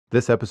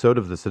This episode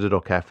of The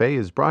Citadel Cafe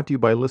is brought to you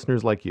by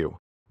listeners like you.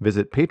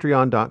 Visit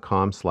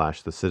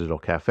patreon.com/The Citadel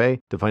Cafe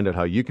to find out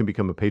how you can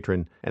become a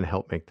patron and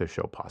help make this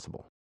show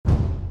possible.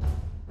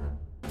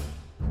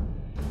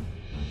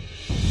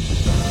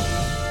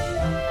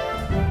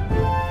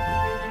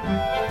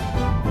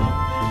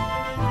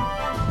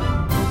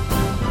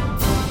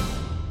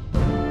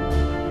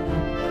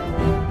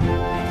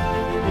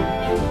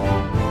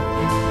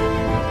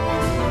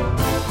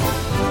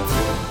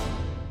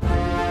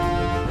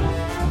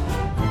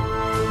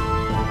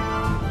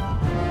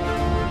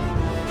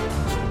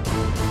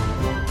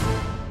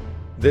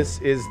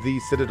 This is the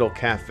Citadel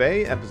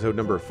Cafe, episode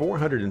number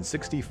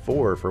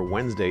 464 for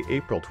Wednesday,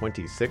 April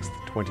 26th,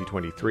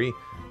 2023.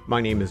 My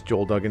name is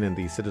Joel Duggan, and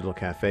the Citadel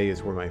Cafe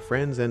is where my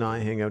friends and I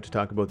hang out to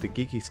talk about the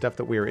geeky stuff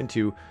that we are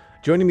into.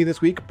 Joining me this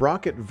week,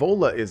 Brockett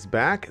Vola is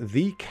back,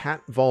 the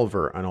Cat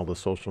Volver on all the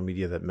social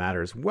media that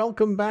matters.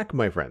 Welcome back,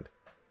 my friend.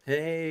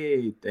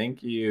 Hey,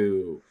 thank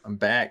you. I'm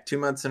back 2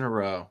 months in a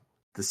row.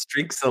 The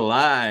streak's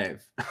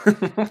alive.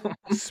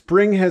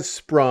 Spring has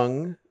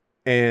sprung.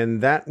 And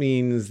that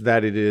means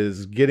that it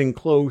is getting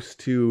close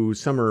to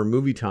summer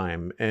movie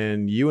time.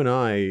 And you and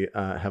I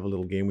have a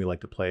little game we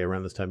like to play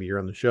around this time of year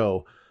on the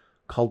show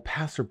called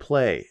Pass or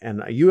Play.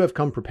 And you have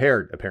come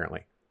prepared,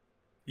 apparently.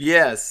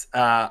 Yes,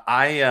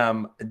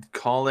 I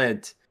call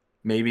it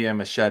maybe I'm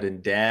a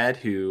shut-in dad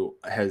who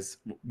has,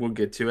 we'll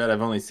get to it.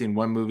 I've only seen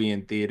one movie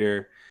in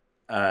theaters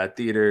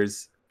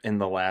in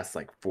the last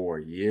 4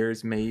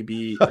 years,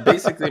 maybe.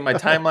 Basically, my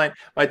timeline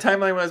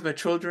was my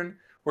children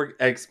were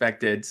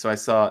expected. So I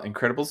saw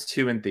Incredibles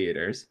 2 in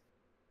theaters.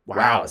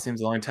 Wow, it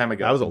seems a long time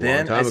ago. That was a long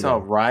time ago. Then I saw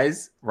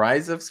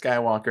Rise of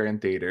Skywalker in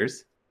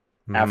theaters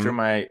after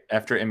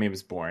Emmy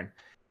was born.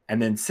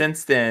 And then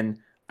since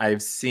then,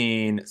 I've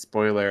seen,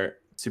 spoiler,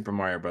 Super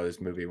Mario Brothers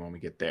movie when we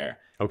get there.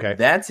 Okay.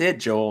 That's it,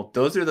 Joel.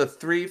 Those are the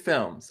 3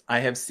 films I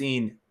have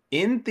seen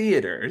in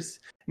theaters.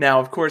 Now,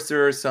 of course,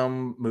 there are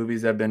some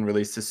movies that have been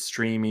released to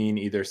streaming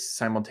either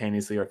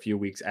simultaneously or a few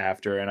weeks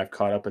after, and I've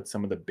caught up with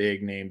some of the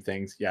big name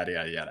things, yada,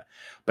 yada, yada.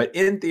 But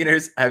in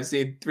theaters, I've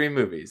seen 3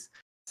 movies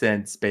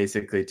since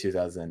basically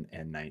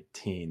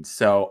 2019.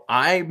 So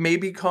I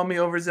maybe call me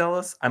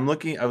overzealous. I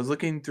was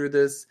looking through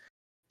this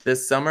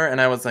summer,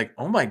 and I was like,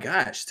 oh my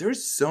gosh,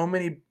 there's so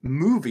many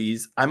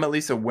movies I'm at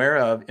least aware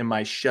of in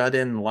my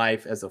shut-in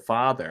life as a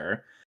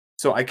father.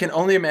 So I can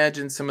only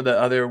imagine some of the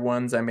other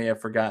ones I may have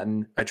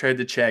forgotten. I tried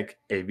to check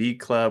AV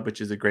Club, which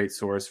is a great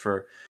source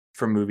for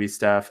movie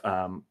stuff,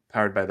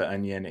 powered by The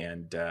Onion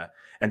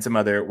and some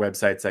other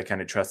websites I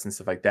kind of trust and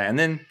stuff like that. And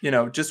then,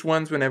 just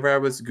ones whenever I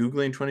was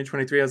Googling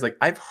 2023, I was like,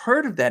 I've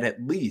heard of that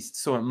at least.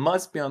 So it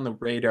must be on the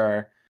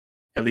radar,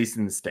 at least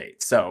in the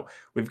States. So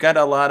we've got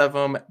a lot of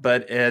them,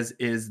 but as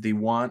is the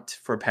want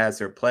for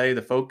Pass or Play,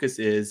 the focus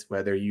is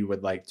whether you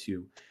would like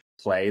to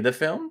play the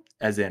film,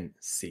 as in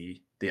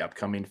see the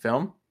upcoming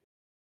film,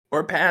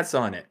 or pass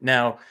on it.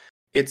 Now,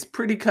 it's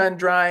pretty cut and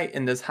dry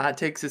in this hot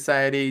take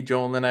society.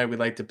 Joel and I would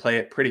like to play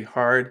it pretty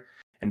hard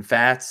and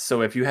fast.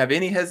 So if you have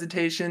any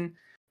hesitation,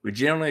 we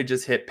generally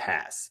just hit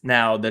pass.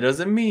 Now, that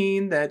doesn't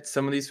mean that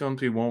some of these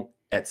films we won't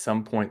at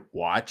some point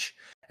watch.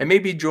 And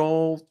maybe,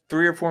 Joel,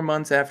 3 or 4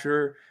 months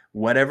after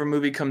whatever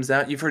movie comes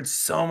out, you've heard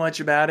so much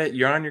about it,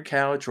 you're on your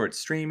couch or it's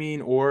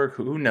streaming, or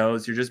who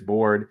knows, you're just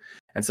bored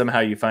and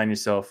somehow you find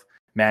yourself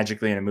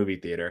magically in a movie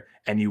theater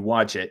and you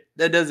watch it.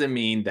 That doesn't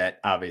mean that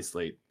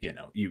obviously,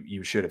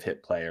 you should have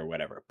hit play or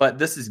whatever. But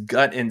this is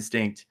gut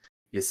instinct.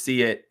 You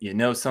see it, you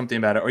know something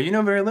about it, or you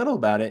know very little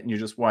about it, and you're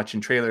just watching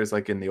trailers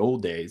like in the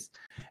old days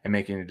and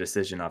making a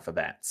decision off of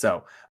that.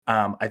 So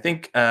I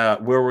think where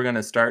we're going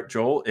to start,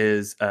 Joel,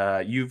 is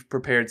you've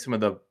prepared some of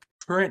the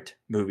current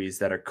movies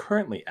that are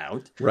currently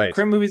out. Right.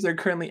 Current movies are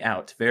currently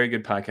out. Very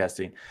good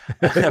podcasting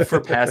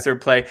for Pass or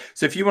Play.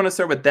 So if you want to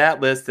start with that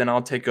list, then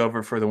I'll take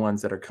over for the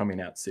ones that are coming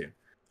out soon.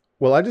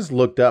 Well, I just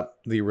looked up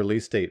the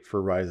release date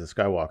for Rise of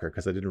Skywalker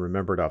because I didn't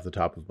remember it off the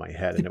top of my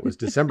head. And it was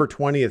December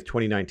 20th,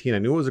 2019. I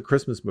knew it was a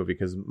Christmas movie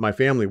because my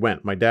family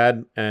went. My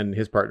dad and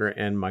his partner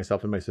and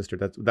myself and my sister.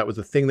 That was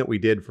a thing that we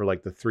did for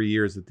the 3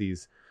 years that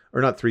these,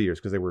 or not 3 years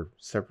because they were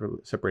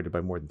separated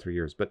by more than 3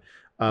 years. But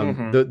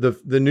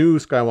the new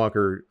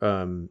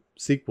Skywalker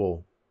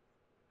sequel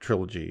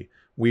trilogy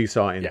we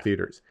saw in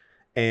theaters.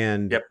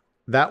 And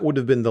that would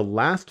have been the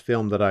last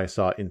film that I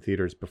saw in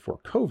theaters before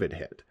COVID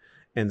hit.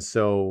 And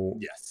so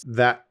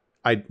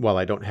I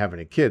don't have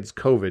any kids.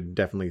 COVID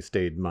definitely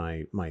stayed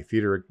my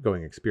theater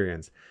going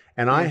experience.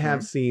 And I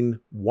have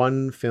seen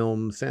one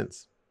film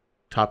since,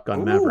 Top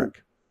Gun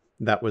Maverick.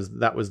 That was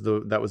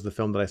the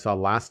film that I saw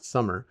last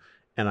summer,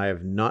 and I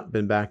have not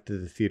been back to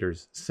the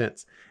theaters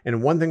since.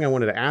 And one thing I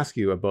wanted to ask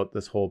you about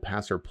this whole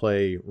pass or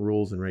play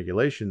rules and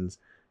regulations,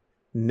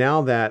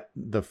 now that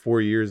the 4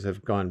 years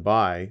have gone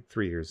by,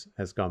 3 years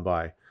has gone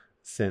by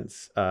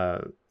since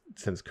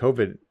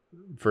COVID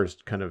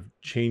first kind of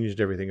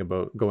changed everything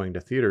about going to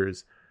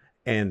theaters,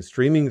 and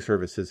streaming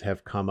services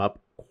have come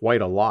up quite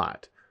a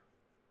lot.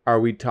 Are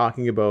we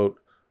talking about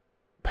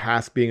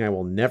pass being I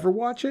will never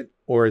watch it,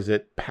 or is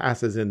it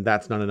pass as in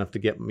that's not enough to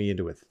get me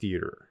into a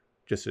theater?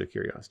 Just out of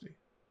curiosity.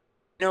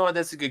 No,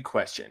 that's a good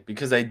question,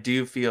 because I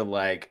do feel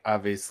like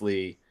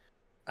obviously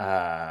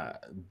uh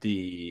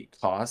the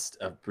cost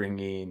of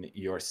bringing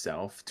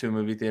yourself to a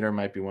movie theater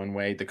might be one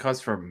way. The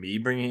cost for me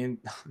bringing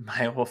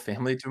my whole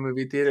family to a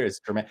movie theater is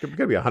dramatic. It's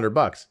gonna be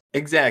 $100.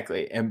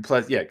 Exactly. And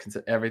plus, yeah,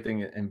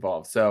 everything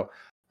involved. So,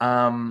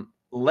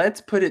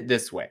 let's put it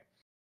this way.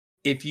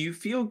 If you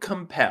feel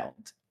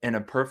compelled in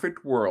a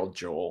perfect world,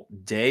 Joel,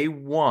 day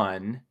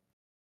one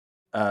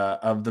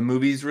of the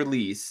movie's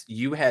release,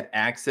 you had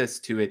access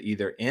to it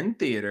either in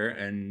theater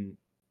and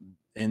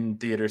in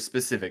theater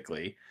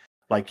specifically,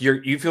 like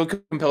you feel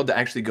compelled to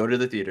actually go to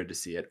the theater to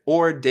see it,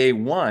 or day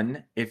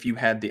one, if you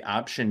had the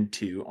option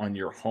to on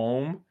your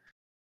home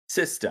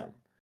system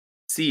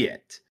see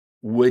it,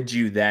 would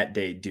you that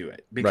day do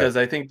it? Right. Because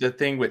I think the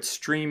thing with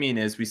streaming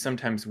is we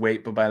sometimes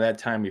wait, but by that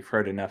time we've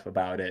heard enough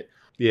about it,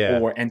 Yeah.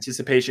 or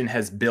anticipation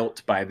has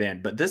built by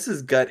then. But this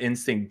is gut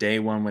instinct day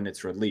one when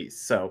it's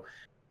released. So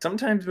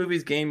sometimes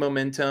movies gain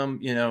momentum.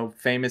 You know,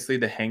 famously,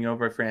 the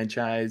Hangover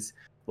franchise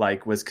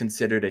like was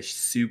considered a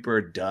super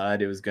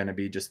dud. It was going to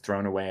be just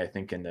thrown away, I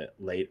think, in the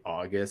late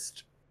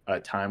August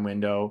time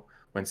window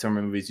when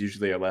summer movies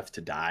usually are left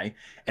to die,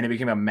 and it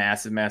became a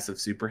massive, massive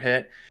super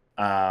hit,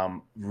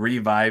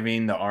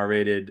 reviving the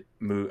R-rated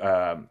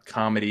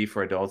comedy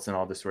for adults and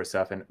all this sort of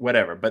stuff and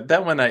whatever. But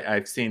that one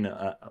I've seen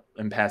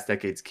in past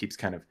decades keeps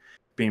kind of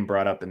being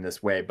brought up in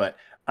this way. But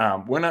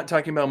we're not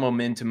talking about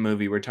momentum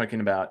movie. We're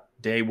talking about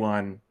day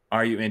one.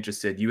 Are you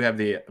interested? You have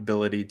the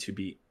ability to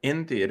be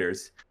in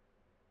theaters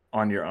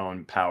on your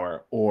own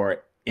power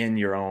or in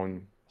your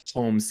own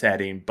home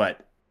setting,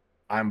 but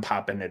I'm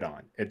popping it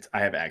on. I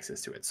have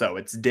access to it. So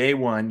it's day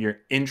one, your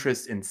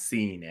interest in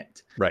seeing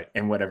it Right.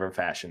 in whatever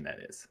fashion that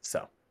is.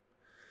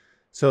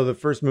 So the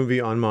first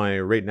movie on my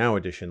right now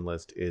edition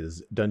list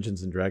is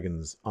Dungeons and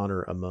Dragons: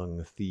 Honor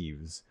Among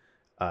Thieves.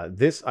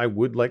 This I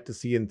would like to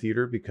see in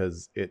theater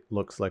because it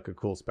looks like a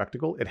cool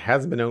spectacle. It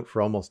has been out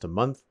for almost a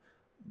month,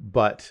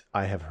 but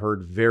I have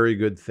heard very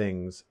good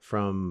things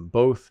from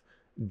both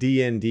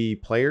D&D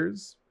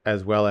players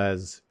as well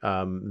as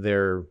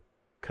their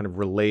kind of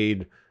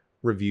relayed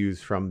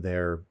reviews from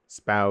their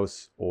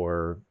spouse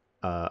or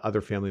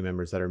other family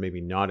members that are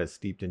maybe not as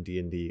steeped in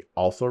D&D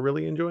also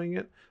really enjoying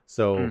it.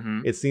 So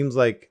Mm-hmm. it seems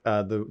like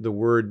the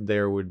word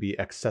there would be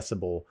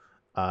accessible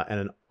and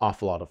an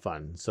awful lot of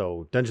fun.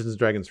 So Dungeons and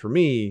Dragons for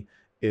me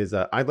is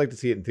I'd like to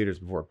see it in theaters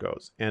before it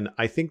goes. And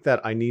I think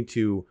that I need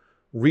to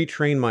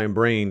retrain my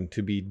brain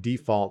to be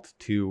default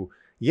to,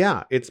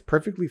 yeah, it's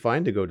perfectly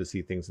fine to go to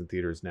see things in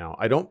theaters now.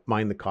 I don't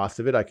mind the cost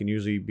of it. I can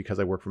usually, because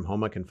I work from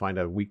home, I can find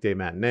a weekday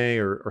matinee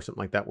or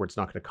something like that where it's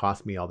not going to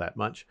cost me all that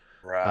much.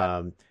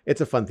 Right.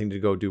 It's a fun thing to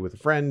go do with a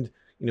friend,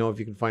 you know, if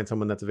you can find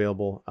someone that's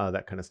available,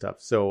 that kind of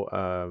stuff. So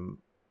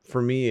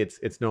for me,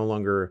 it's no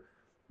longer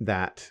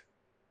that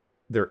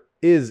there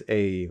is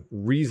a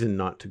reason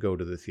not to go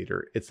to the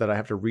theater. It's that I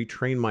have to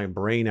retrain my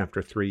brain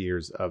after 3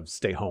 years of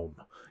stay home.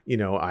 You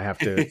know, I have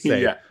to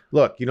say, Yeah.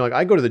 look, you know, like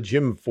I go to the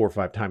gym 4 or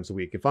 5 times a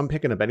week. If I'm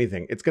picking up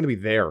anything, it's going to be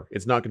there.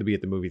 It's not going to be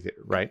at the movie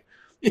theater, right?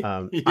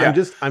 Yeah. I'm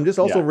just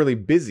also Yeah. really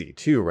busy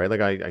too, right?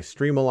 Like I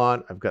stream a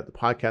lot. I've got the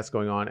podcast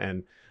going on,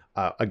 and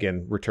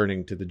again,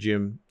 returning to the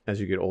gym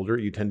as you get older,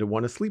 you tend to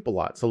want to sleep a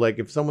lot. So like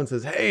if someone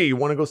says, "Hey, you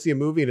want to go see a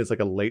movie?" and it's like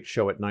a late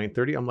show at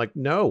 9:30, I'm like,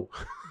 "No,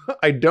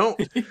 I don't,"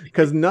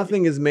 because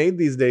nothing is made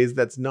these days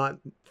that's not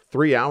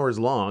 3 hours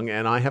long,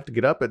 and I have to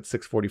get up at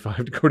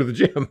 6:45 to go to the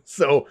gym.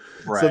 So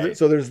Right.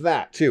 so there's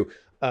that too.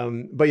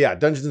 But yeah,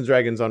 Dungeons and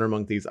Dragons: Honor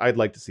Among Thieves. I'd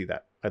like to see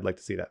that. I'd like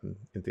to see that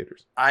in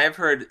theaters. I have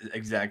heard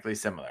exactly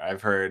similar.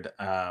 I've heard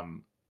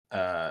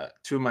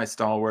two of my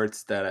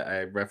stalwarts that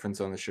I reference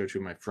on the show, two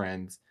of my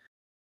friends,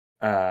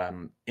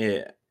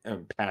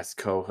 past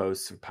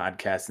co-hosts of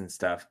podcasts and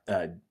stuff.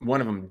 One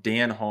of them,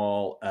 Dan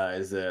Hall,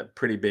 is a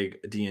pretty big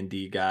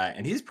D&D guy,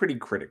 and he's pretty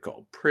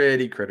critical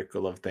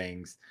of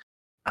things.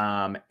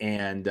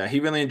 And he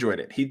really enjoyed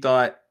it. He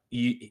thought,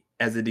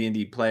 as a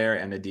D&D player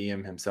and a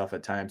DM himself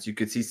at times, you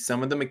could see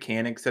some of the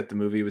mechanics that the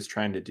movie was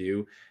trying to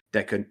do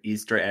that could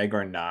Easter egg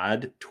or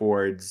nod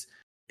towards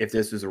if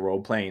this was a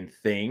role-playing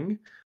thing.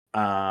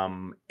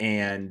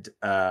 And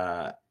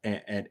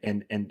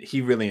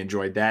he really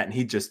enjoyed that, and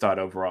he just thought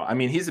overall, I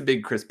mean, he's a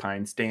big Chris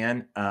Pine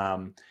stan,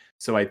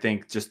 so I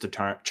think just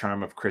the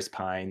charm of Chris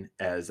Pine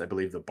as, I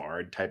believe, the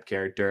bard type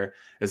character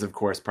is of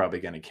course probably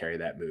going to carry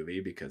that movie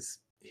because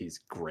he's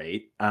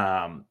great,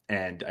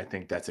 and I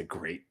think that's a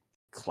great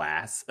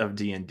class of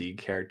D&D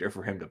character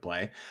for him to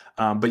play.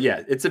 But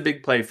yeah, it's a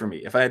big play for me.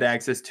 If I had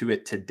access to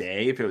it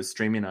today, if it was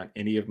streaming on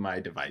any of my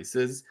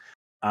devices,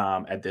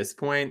 at this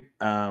point,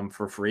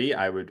 for free,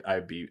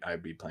 I'd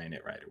be playing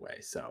it right away.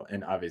 So,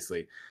 and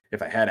obviously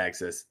if I had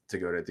access to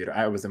go to the theater,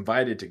 I was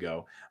invited to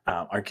go.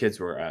 Our kids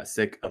were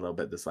sick a little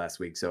bit this last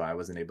week, so I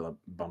wasn't able to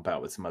bump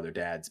out with some other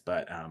dads,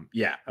 but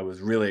yeah, I was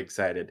really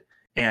excited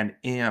and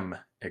am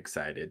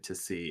excited to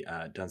see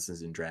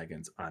Dungeons and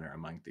Dragons: Honor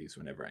Among Thieves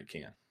whenever I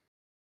can.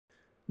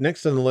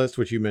 Next on the list,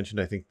 which you mentioned,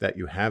 I think that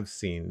you have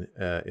seen,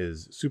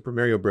 is Super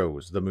Mario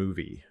Bros. The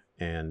movie.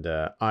 And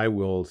I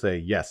will say,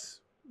 yes,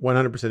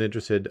 100%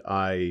 interested.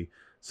 I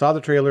saw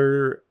the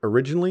trailer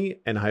originally,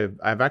 and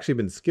I've actually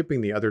been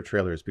skipping the other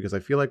trailers because I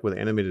feel like with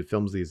animated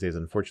films these days,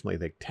 unfortunately,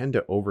 they tend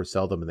to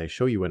oversell them and they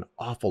show you an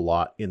awful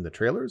lot in the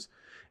trailers.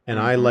 And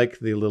I Mm-hmm. like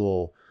the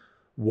little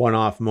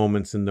one-off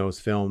moments in those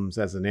films.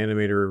 As an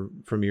animator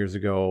from years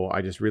ago,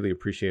 I just really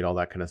appreciate all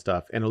that kind of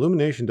stuff. And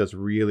Illumination does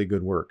really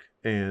good work,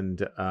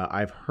 and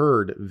I've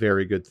heard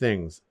very good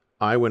things.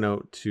 I went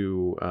out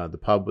to the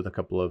pub with a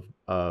couple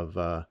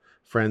of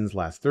friends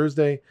last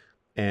Thursday,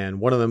 and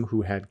one of them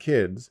who had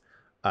kids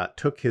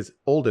took his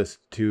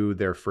oldest to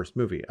their first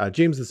movie.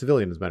 James the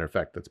Civilian, as a matter of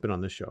fact, that's been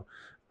on this show.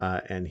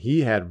 And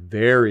he had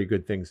very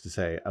good things to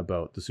say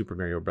about the Super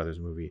Mario Brothers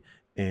movie.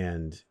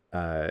 And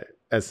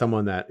as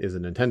someone that is a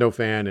Nintendo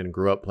fan and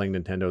grew up playing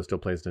Nintendo, still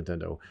plays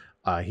Nintendo,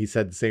 he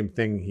said the same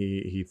thing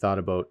he thought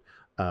about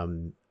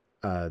um,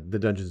 the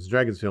Dungeons and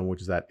Dragons film,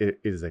 which is that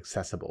it is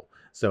accessible.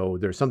 So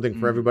there's something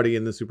for Mm. everybody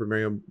in the Super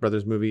Mario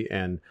Brothers movie,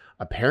 and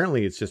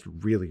apparently it's just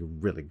really,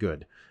 really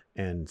good.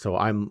 And so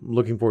I'm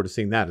looking forward to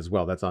seeing that as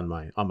well. That's on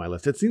my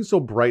list. It seems so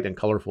bright and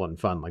colorful and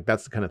fun. Like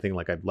that's the kind of thing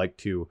like I'd like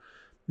to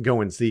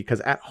go and see,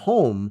 because at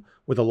home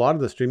with a lot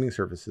of the streaming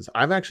services,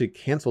 I've actually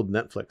canceled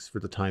Netflix for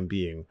the time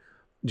being,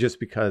 just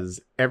because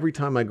every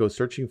time I go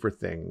searching for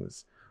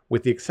things,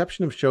 with the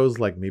exception of shows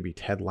like maybe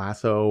Ted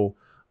Lasso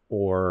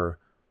or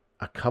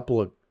a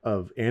couple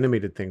of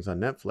animated things on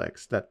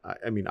Netflix that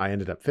I mean I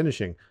ended up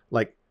finishing,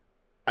 like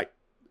I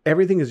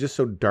everything is just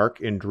so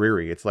dark and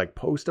dreary. It's like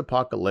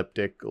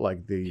post-apocalyptic,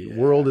 like the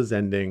world Yeah. is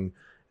ending.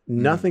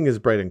 Mm. Nothing is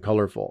bright and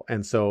colorful.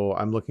 And so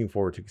I'm looking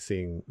forward to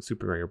seeing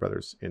Super Mario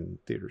Brothers in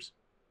theaters.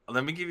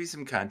 Let me give you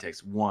some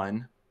context.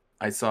 One,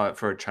 I saw it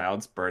for a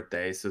child's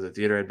birthday, so the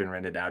theater had been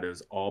rented out. It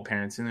was all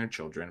parents and their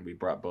children. We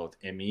brought both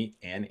Emmy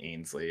and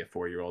Ainsley, a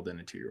 4-year-old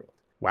and a 2-year-old.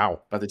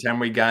 Wow. By the time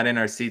we got in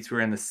our seats, we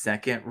were in the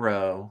second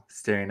row,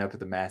 staring up at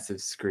the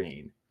massive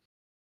screen.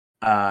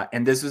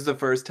 And this was the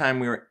first time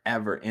we were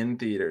ever in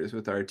theaters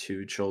with our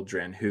 2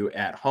 children, who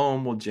at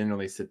home will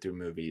generally sit through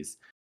movies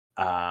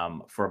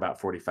for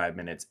about 45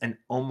 minutes, and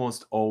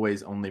almost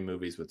always only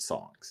movies with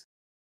songs.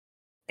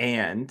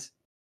 And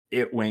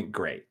it went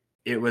great.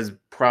 It was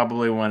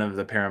probably one of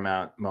the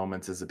paramount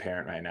moments as a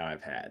parent right now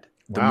I've had.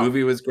 The Wow.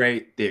 movie was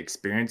great. The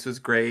experience was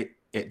great.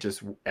 It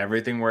just,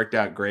 everything worked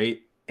out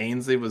great.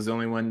 Ainsley was the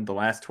only one the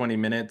last 20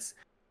 minutes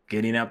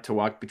getting up to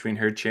walk between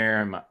her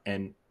chair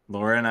and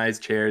Laura and I's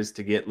chairs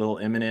to get little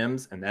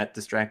M&Ms, and that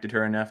distracted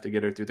her enough to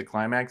get her through the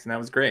climax, and that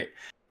was great.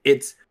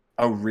 It's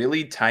a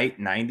really tight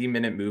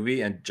 90-minute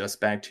movie, and just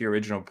back to your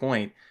original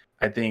point,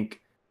 I think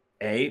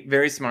A,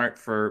 very smart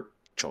for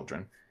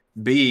children.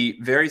 B,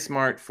 very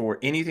smart for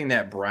anything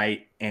that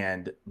bright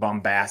and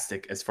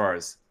bombastic as far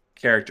as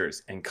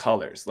characters and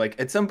colors. Like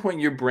at some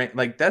point your brain,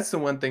 like that's the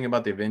one thing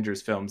about the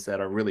Avengers films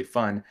that are really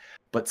fun,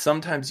 but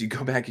sometimes you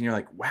go back and you're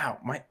like, wow,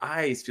 my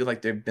eyes feel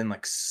like they've been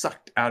like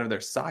sucked out of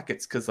their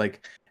sockets, cuz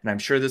like, and I'm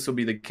sure this will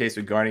be the case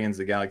with Guardians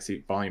of the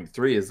Galaxy Volume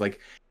 3, is like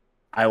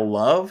I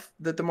love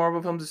that the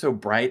Marvel films are so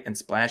bright and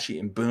splashy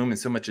and boom and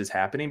so much is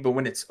happening, but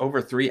when it's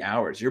over 3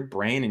 hours, your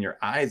brain and your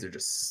eyes are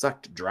just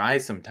sucked dry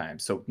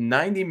sometimes. So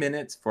 90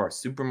 minutes for a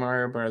Super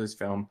Mario Brothers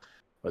film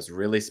was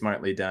really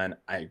smartly done.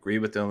 I agree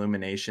with the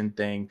Illumination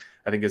thing.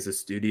 I think as a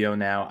studio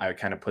now, I would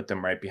kind of put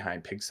them right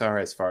behind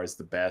Pixar as far as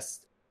the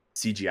best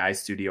CGI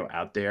studio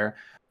out there.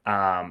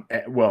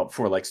 Well,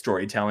 for like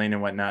storytelling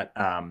and whatnot.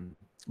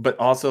 But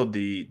also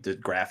the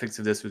graphics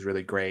of this was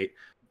really great.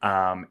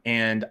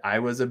 And I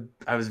was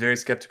very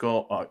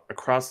skeptical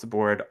across the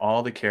board,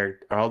 all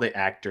the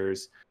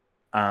actors.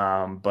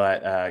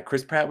 But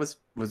Chris Pratt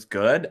was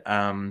good.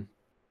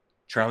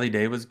 Charlie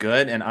Day was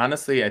good, and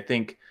honestly, I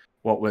think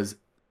what was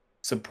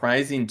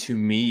surprising to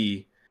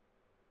me,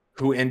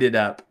 who ended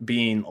up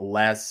being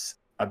less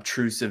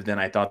obtrusive than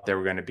I thought they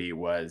were going to be,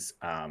 was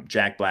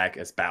Jack Black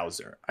as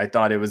Bowser. I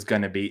thought it was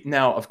going to be,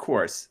 now, of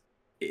course,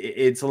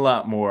 it's a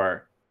lot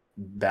more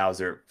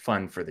Bowser,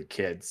 fun for the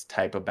kids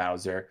type of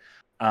Bowser.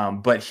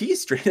 But he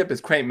straight up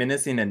is quite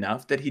menacing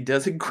enough that he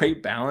does a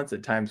great balance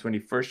at times. When he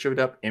first showed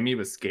up, Emmy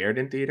was scared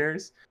in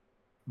theaters,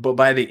 but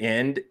by the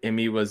end,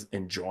 Emmy was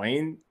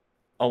enjoying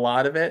a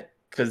lot of it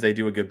because they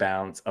do a good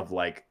balance of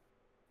like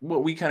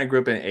what we kind of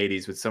grew up in the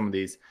 80s with some of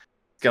these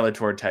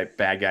Skeletor type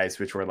bad guys,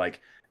 which were like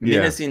Yeah.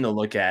 menacing to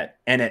look at,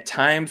 and at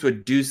times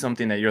would do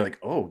something that you're like,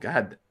 oh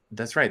God,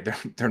 that's right,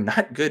 they're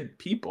not good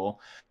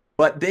people.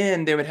 But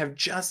then they would have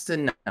just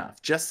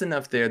enough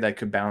there that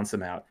could balance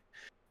them out,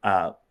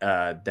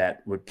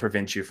 that would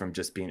prevent you from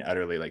just being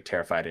utterly like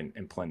terrified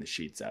and pulling the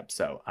sheets up.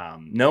 So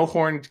no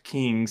horned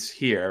kings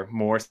here,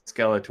 more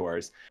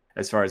Skeletors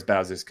as far as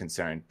Bowser's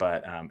concerned.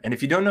 But and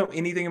if you don't know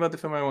anything about the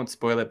film, I won't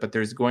spoil it, but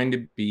there's going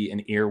to be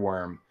an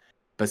earworm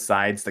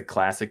besides the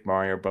classic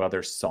Mario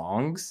Brothers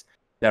songs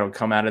that'll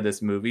come out of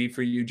this movie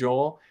for you,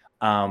 Joel.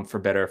 For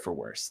better or for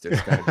worse,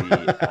 there's going to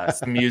be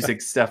some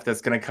music stuff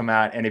that's going to come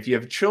out, and if you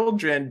have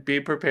children,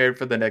 be prepared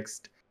for the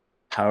next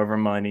however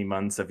many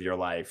months of your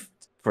life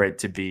for it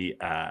to be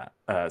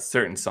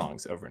certain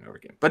songs over and over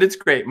again. But it's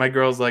great. My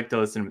girls like to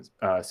listen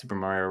to Super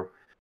Mario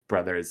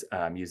Brothers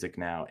music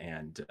now.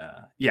 And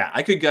yeah,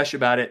 I could gush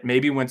about it.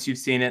 Maybe once you've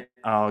seen it,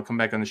 I'll come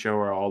back on the show,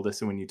 or I'll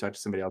listen when you talk to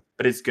somebody else.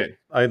 But it's good.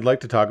 I'd like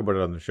to talk about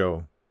it on the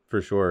show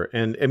for sure.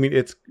 And I mean,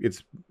 it's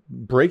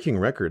breaking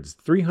records,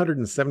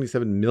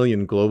 377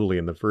 million globally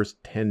in the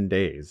first 10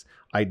 days.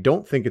 I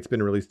don't think it's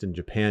been released in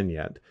Japan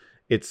yet.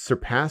 It's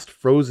surpassed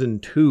Frozen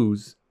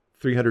 2's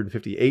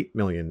 358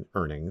 million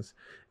earnings,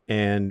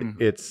 and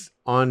it's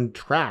on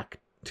track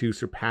to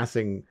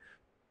surpassing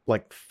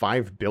like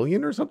 5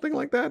 billion or something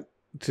like that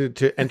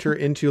to enter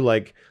into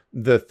like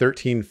the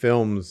 13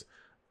 films,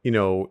 you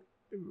know,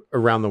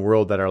 around the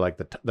world that are like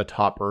the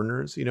top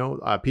earners, you know.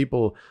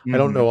 People, I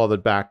don't know all the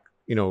back,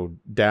 you know,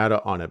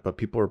 data on it, but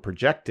people are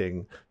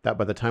projecting that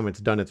by the time it's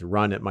done its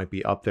run, it might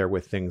be up there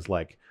with things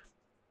like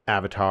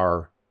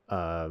Avatar,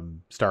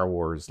 Star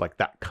Wars, like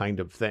that kind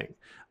of thing.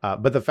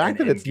 But the fact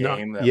that it's not,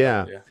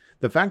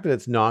 the fact that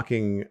it's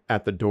knocking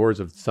at the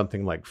doors of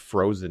something like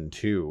Frozen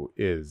 2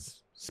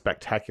 is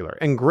spectacular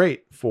and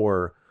great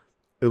for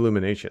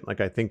Illumination.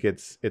 Like, I think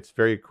it's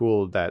very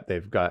cool that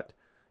they've got,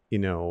 you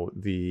know,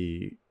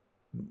 the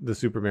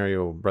Super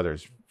Mario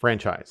Brothers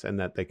franchise, and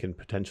that they can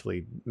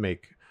potentially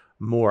make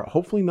more,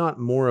 hopefully not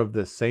more of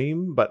the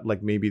same, but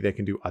like maybe they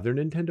can do other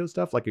Nintendo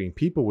stuff. Like, I mean,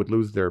 people would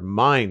lose their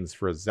minds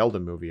for a Zelda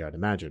movie, I'd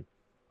imagine.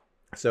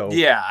 So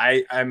yeah,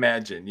 I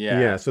imagine.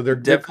 Yeah. So there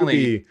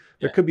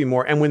could be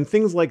more. And when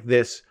things like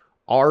this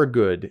are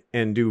good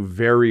and do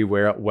very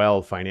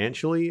well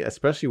financially,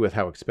 especially with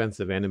how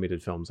expensive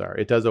animated films are,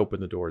 it does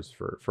open the doors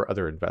for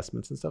other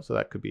investments and stuff. So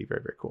that could be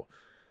very, very cool.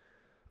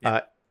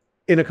 Yeah.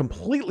 In a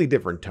completely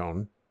different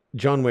tone,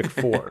 John Wick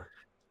 4.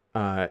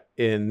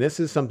 And this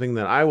is something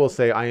that I will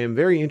say I am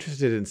very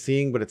interested in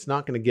seeing, but it's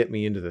not going to get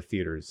me into the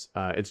theaters.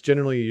 It's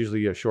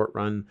usually a short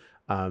run.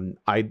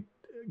 I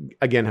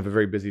again have a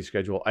very busy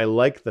schedule. I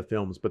like the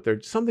films, but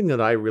they're something that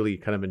I really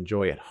kind of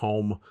enjoy at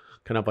home.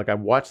 Kind of like, I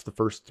watched the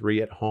first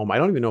 3 at home. I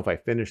don't even know if I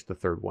finished the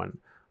third one.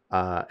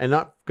 And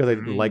not because I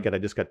didn't like it. I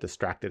just got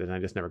distracted and I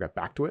just never got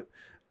back to it.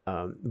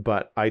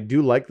 But I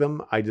do like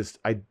them. I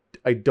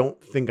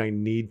don't think I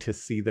need to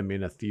see them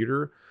in a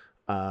theater.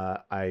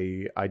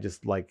 I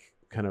just like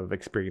kind of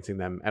experiencing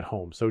them at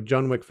home. So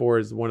John Wick 4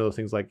 is one of those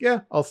things like,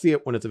 yeah, I'll see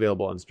it when it's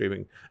available on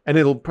streaming. And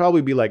it'll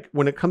probably be like,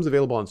 when it comes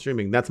available on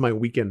streaming, that's my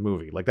weekend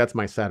movie. Like, that's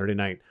my Saturday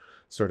night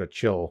sort of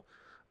chill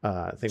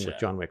thing with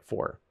John Wick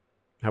 4.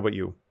 How about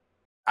you?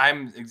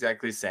 I'm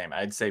exactly the same.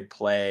 I'd say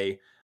play.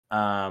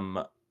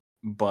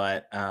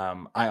 But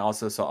I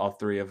also saw all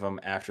 3 of them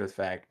after the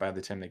fact by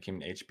the time they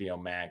came to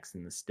HBO Max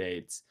in the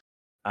States.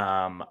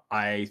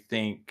 I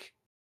think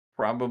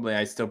probably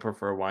I still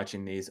prefer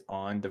watching these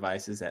on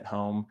devices at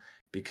home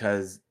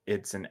because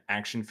it's an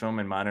action film,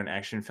 and modern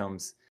action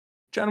films,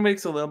 John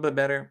Wick's a little bit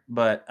better,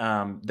 but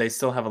they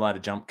still have a lot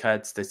of jump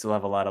cuts. They still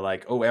have a lot of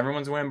like, oh,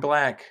 everyone's wearing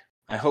black.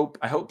 I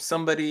hope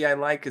somebody I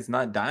like is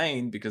not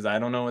dying because I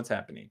don't know what's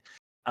happening.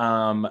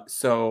 But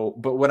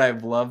what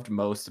I've loved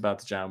most about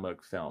the John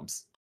Wick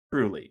films,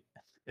 truly,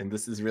 and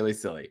this is really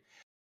silly,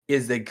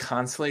 is they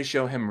constantly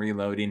show him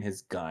reloading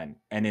his gun.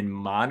 And in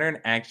modern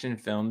action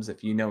films,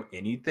 if you know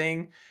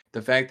anything,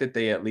 the fact that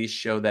they at least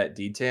show that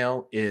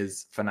detail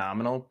is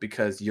phenomenal,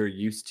 because you're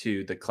used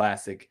to the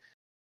classic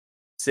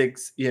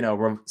 6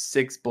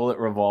 bullet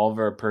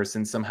revolver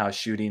person somehow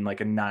shooting like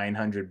a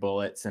 900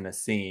 bullets in a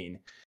scene.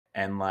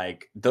 And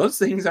like, those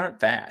things aren't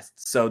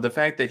fast. So the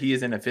fact that he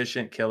is an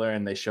efficient killer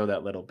and they show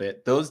that little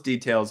bit, those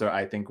details are,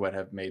 I think, what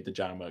have made the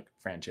John Wick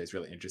franchise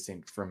really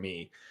interesting for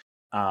me.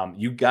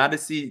 You got to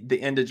see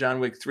the end of John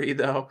Wick 3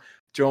 though,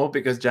 Joel,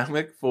 because John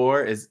Wick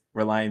 4 is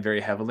relying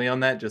very heavily on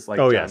that, just like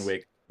John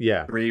Wick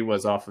 3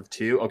 was off of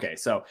 2. Okay,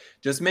 so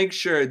just make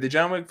sure the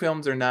John Wick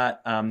films are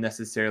not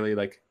necessarily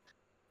like,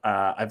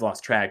 I've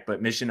lost track,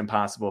 but Mission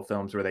Impossible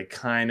films where they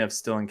kind of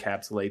still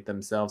encapsulate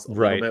themselves a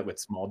little bit with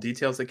small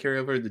details that carry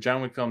over. The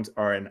John Wick films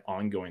are an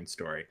ongoing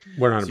story.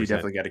 100%. So you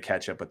definitely got to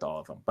catch up with all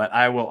of them. But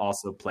I will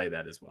also play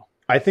that as well.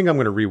 I think I'm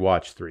going to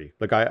rewatch 3.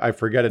 Like, I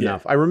forget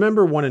enough. I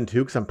remember 1 and 2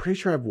 because I'm pretty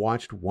sure I've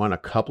watched 1 a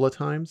couple of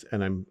times,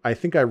 and I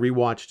think I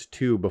rewatched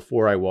 2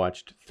 before I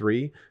watched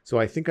 3. So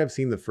I think I've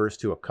seen the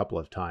first 2 a couple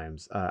of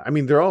times. I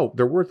mean, they're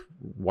worth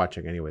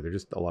watching anyway. They're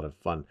just a lot of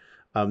fun.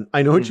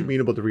 I know what you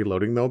mean about the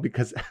reloading though,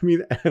 because I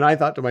mean, and I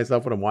thought to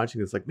myself when I'm watching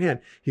this, like, man,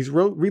 he's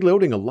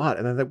reloading a lot,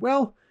 and I thought,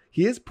 well,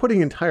 he is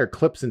putting entire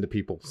clips into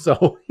people,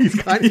 so he's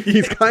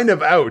kind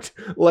of out.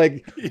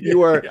 Like,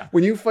 you are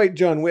when you fight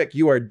John Wick,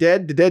 you are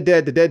dead.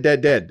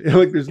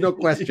 Like, there's no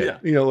question.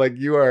 You know, like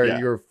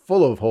you're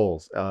full of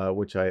holes,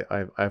 which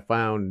I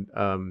found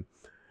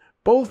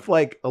both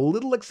like a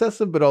little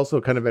excessive, but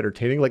also kind of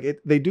entertaining. Like,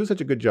 they do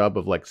such a good job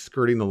of like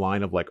skirting the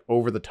line of like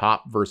over the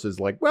top versus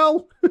like,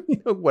 well,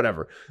 you know,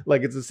 whatever.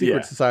 Like, it's a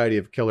secret society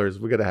of killers.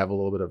 We got to have a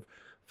little bit of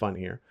fun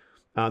here.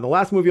 The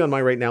last movie on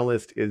my right now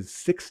list is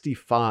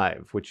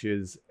 65, which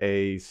is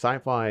a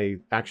sci-fi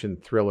action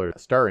thriller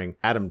starring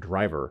Adam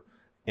Driver.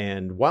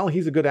 And while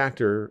he's a good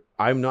actor,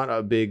 I'm not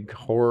a big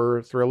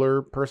horror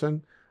thriller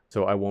person,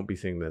 so I won't be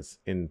seeing this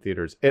in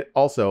theaters. It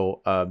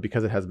also,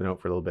 because it has been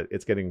out for a little bit,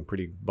 it's getting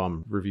pretty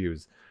bum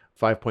reviews.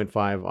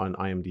 5.5 on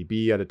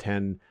IMDb out of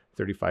 10.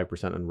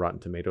 35% on Rotten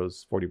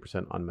Tomatoes,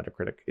 40% on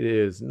Metacritic. It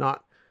is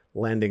not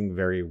landing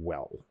very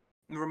well.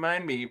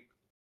 Remind me,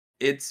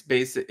 it's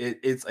basic.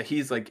 It's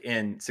he's like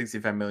in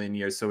 65 million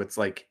years, so it's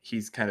like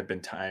he's kind of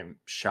been time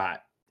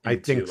shot I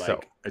into think so.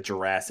 like a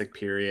Jurassic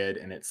period,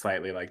 and it's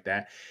slightly like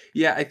that.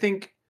 Yeah, I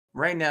think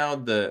right now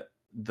the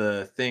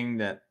thing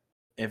that,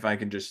 if I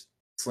can just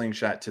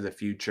slingshot to the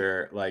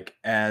future, like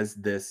as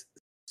this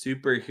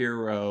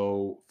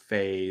superhero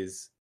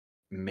phase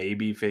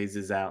maybe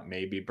phases out,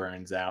 maybe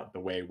burns out the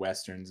way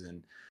westerns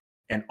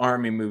and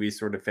army movies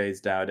sort of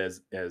phased out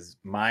as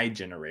my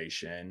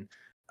generation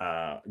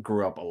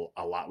grew up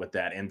a lot with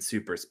that, and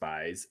super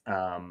spies.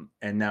 And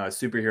now as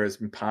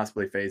superheroes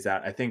possibly phase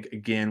out, I think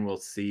again we'll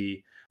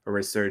see a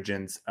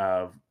resurgence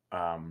of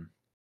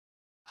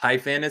high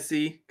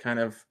fantasy kind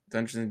of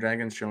Dungeons and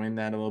Dragons, showing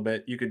that a little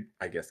bit. You could,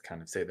 I guess,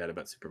 kind of say that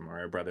about Super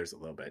Mario Brothers a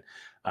little bit.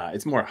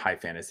 It's more high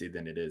fantasy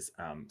than it is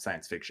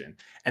science fiction,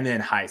 and then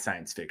high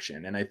science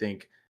fiction. And I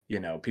think,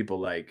 people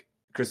like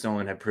Chris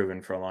Nolan have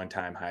proven for a long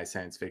time high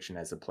science fiction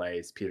has a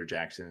place. Peter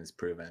Jackson has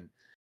proven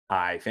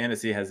high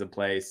fantasy has a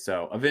place.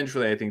 So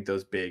eventually, I think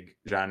those big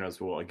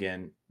genres will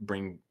again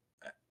bring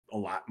a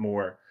lot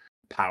more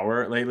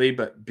power lately.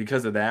 But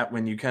because of that,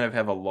 when you kind of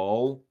have a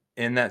lull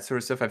in that sort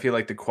of stuff, I feel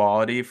like the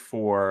quality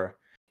for,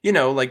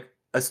 like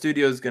a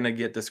studio is going to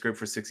get the script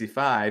for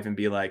 65 and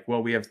be like,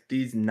 well, we have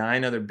these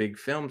 9 other big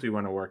films we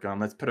want to work on.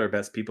 Let's put our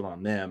best people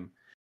on them,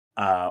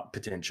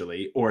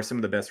 potentially. Or some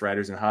of the best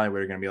writers in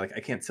Hollywood are going to be like, I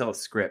can't sell a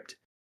script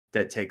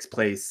that takes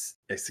place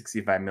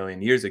 65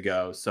 million years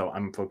ago, so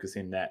I'm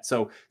focusing that.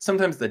 So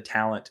sometimes the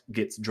talent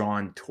gets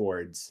drawn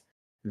towards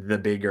the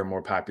bigger,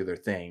 more popular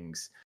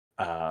things,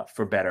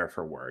 for better or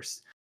for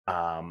worse.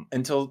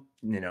 Until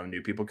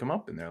new people come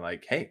up and they're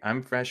like, hey,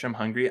 I'm fresh, I'm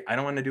hungry, I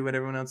don't want to do what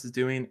everyone else is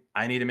doing,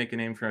 I need to make a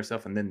name for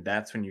myself. And then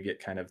that's when you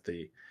get kind of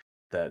the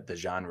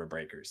genre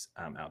breakers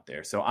out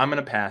there. So I'm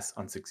gonna pass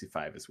on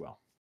 65 as well.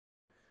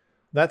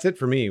 That's it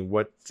for me.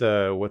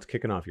 What's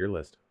kicking off your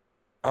list?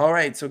 All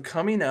right, so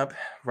coming up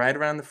right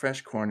around the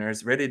fresh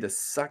corners, ready to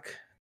suck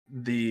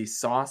the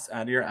sauce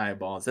out of your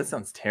eyeballs. That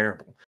sounds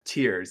terrible.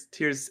 Tears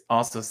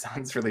also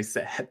sounds really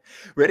sad.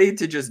 Ready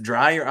to just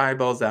dry your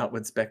eyeballs out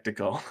with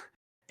spectacle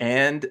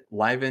and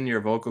liven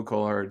your vocal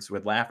cords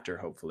with laughter,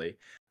 hopefully,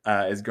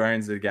 is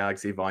Guardians of the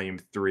Galaxy Volume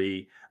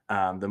 3,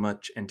 the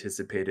much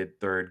anticipated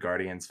third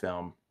Guardians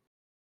film.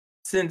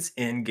 Since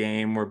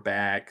Endgame, we're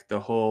back. The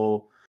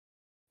whole,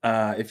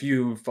 if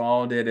you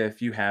followed it,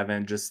 if you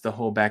haven't, just the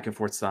whole back and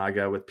forth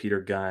saga with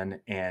Peter Gunn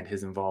and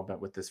his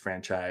involvement with this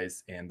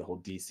franchise and the whole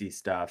DC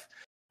stuff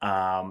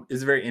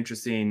is a very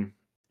interesting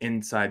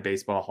inside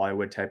baseball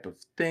Hollywood type of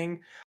thing.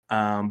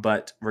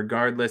 But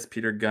regardless,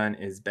 Peter Gunn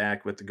is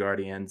back with the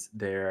Guardians.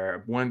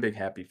 They're one big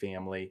happy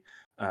family,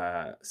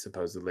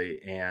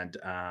 supposedly. And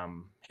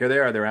here they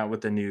are. They're out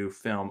with a new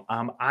film.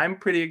 I'm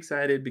pretty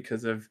excited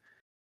because of,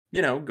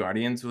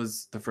 Guardians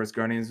was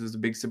a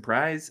big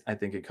surprise. I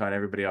think it caught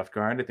everybody off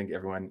guard. I think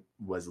everyone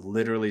was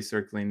literally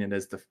circling it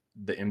as the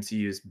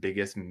MCU's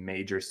biggest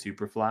major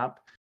super flop.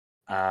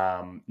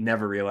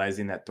 Never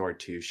realizing that Thor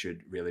 2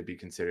 should really be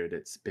considered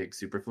its big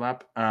super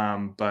flop.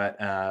 But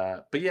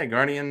yeah,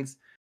 Guardians,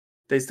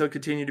 they still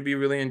continue to be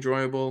really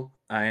enjoyable.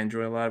 I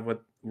enjoy a lot of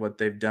what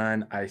they've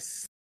done. I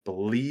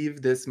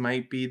believe this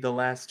might be the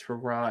last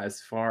hurrah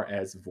as far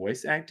as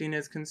voice acting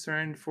is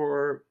concerned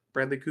for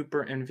Bradley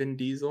Cooper and Vin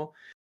Diesel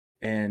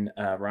and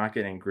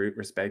Rocket and Groot,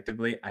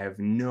 respectively. I have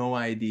no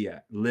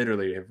idea.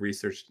 Literally, have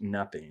researched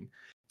nothing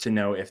to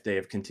know if they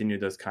have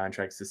continued those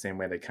contracts the same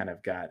way they kind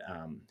of got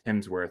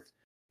Hemsworth,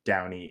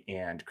 Downey,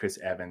 and Chris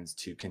Evans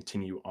to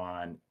continue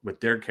on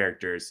with their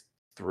characters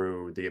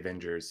through the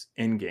Avengers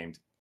Endgame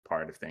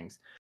part of things.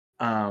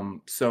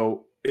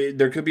 So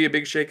there could be a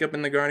big shakeup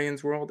in the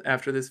Guardians world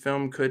after this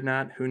film. Could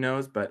not. Who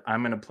knows? But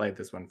I'm going to play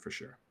this one for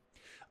sure.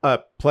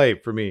 Play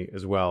for me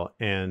as well.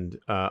 And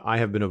I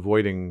have been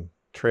avoiding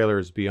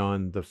trailers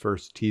beyond the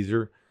first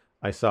teaser.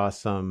 I saw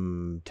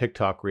some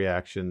TikTok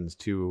reactions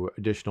to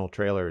additional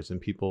trailers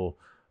and people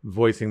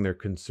voicing their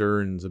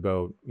concerns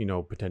about,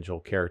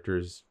 potential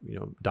characters,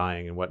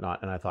 dying and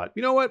whatnot. And I thought,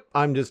 you know what?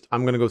 I'm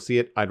going to go see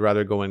it. I'd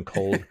rather go in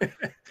cold.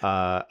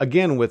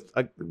 Again,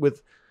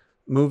 with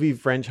movie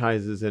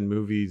franchises and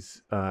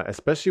movies,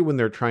 especially when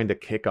they're trying to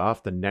kick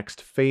off the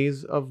next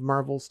phase of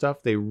Marvel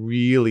stuff, they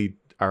really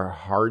are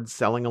hard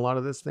selling a lot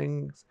of these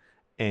things.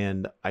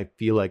 And I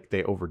feel like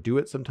they overdo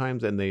it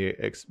sometimes, and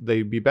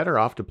they'd be better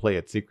off to play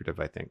it secretive,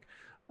 I think.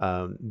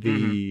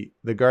 The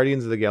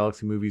Guardians of the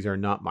Galaxy movies are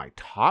not my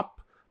top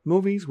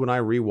movies. When I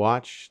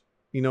rewatch,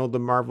 the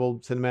Marvel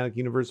Cinematic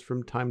Universe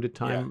from time to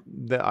time,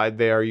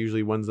 they are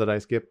usually ones that I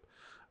skip.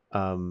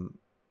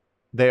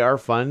 They are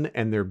fun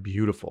and they're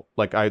beautiful.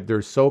 Like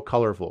they're so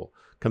colorful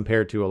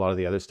compared to a lot of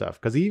the other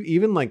stuff. Because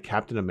even like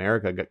Captain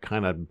America got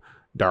kind of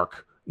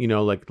dark.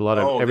 Like a lot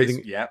of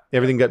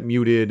everything got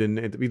muted, and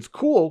it's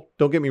cool.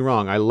 Don't get me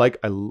wrong. I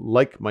like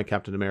my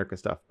Captain America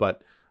stuff,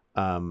 but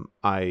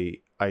I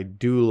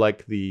do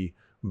like the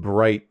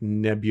bright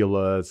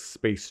nebula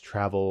space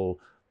travel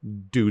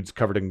dudes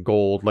covered in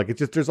gold. Like, it's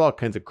just, there's all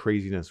kinds of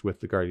craziness with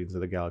the Guardians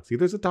of the Galaxy.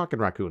 There's a talking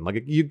raccoon.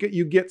 Like, you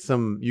get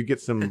some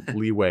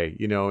leeway,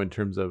 in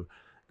terms of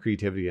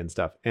creativity and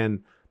stuff.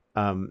 And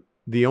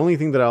the only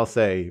thing that I'll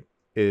say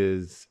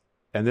is,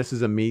 and this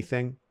is a me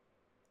thing,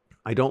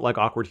 I don't like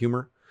awkward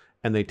humor,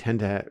 and they tend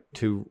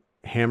to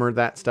hammer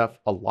that stuff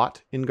a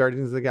lot in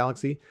Guardians of the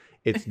Galaxy.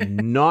 It's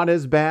not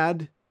as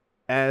bad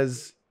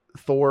as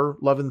Thor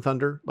Love and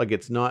Thunder. Like,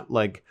 it's not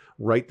like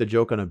write the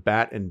joke on a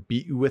bat and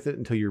beat you with it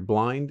until you're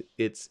blind.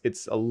 It's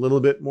a little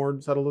bit more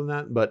subtle than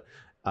that, but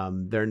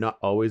they're not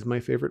always my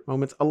favorite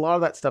moments. A lot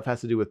of that stuff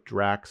has to do with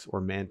Drax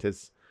or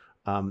Mantis.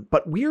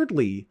 But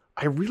weirdly,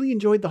 I really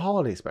enjoyed the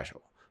holiday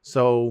special.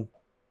 So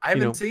I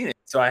haven't seen it,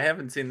 so I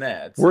haven't seen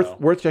that.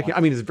 Worth checking. I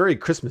mean, it's very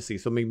Christmassy,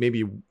 so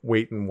maybe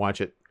wait and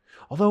watch it.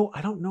 Although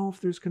I don't know if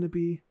there's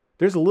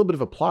a little bit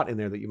of a plot in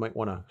there that you might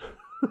want to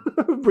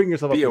bring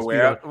yourself be up to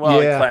aware of. Well,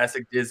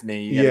 classic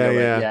Disney.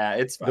 Yeah,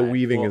 it's fine. The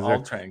weaving is there.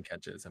 I'll try and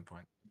catch it at some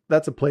point.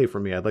 That's a play for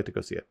me. I'd like to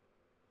go see it.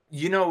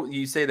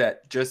 You say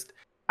that. Just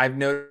I've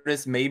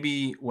noticed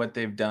maybe what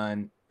they've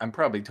done. I'm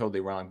probably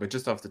totally wrong, but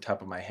just off the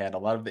top of my head, a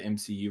lot of the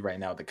MCU right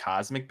now, the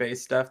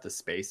cosmic-based stuff, the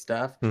space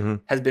stuff,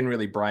 has been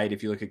really bright.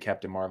 If you look at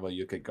Captain Marvel,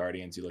 you look at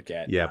Guardians, you look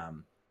at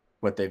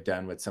what they've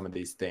done with some of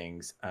these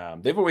things.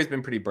 They've always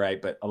been pretty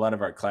bright, but a lot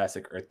of our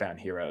classic Earthbound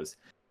heroes,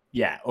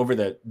 over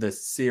the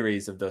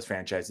series of those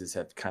franchises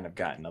have kind of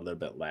gotten a little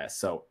bit less.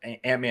 So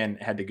Ant-Man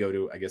had to go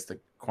to, I guess, the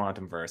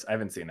Quantum Verse. I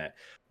haven't seen that,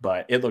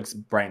 but it looks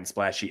bright and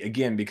splashy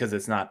again because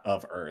it's not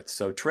of Earth.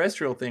 So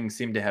terrestrial things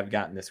seem to have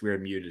gotten this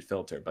weird muted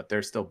filter, but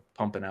they're still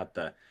pumping out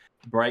the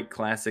bright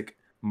classic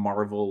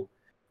Marvel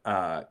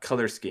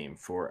color scheme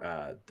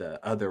for the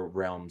other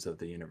realms of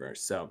the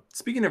universe. So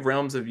speaking of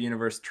realms of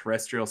universe,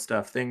 terrestrial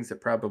stuff, things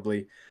that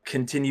probably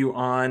continue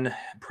on,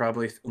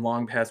 probably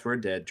long past we're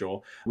dead,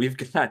 Joel. We've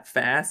got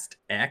Fast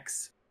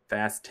X,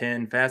 Fast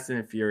 10, Fast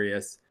and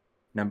Furious,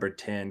 number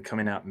 10,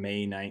 coming out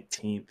May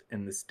 19th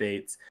in the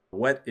States.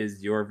 What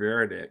is your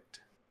verdict?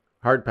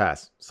 Hard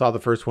pass. Saw the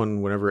first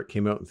one whenever it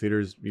came out in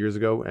theaters years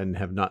ago and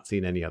have not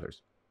seen any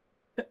others.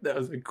 That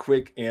was a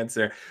quick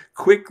answer.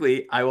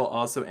 Quickly, I will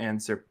also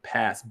answer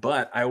pass,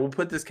 but I will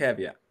put this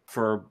caveat.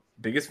 For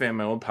biggest fan of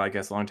my old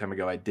podcast a long time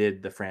ago, I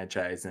did the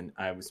franchise and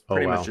I was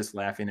pretty much just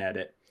laughing at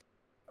it.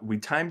 We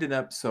timed it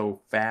up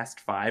so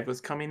Fast 5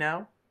 was coming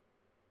out.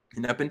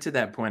 And up until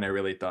that point, I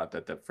really thought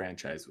that the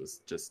franchise was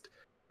just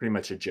pretty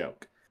much a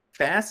joke.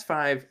 Fast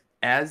 5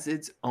 as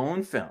its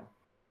own film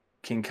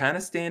can kind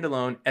of stand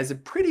alone as a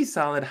pretty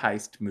solid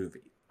heist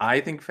movie.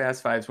 I think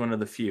Fast 5 is one of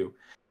the few.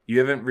 You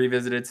haven't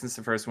revisited since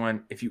the first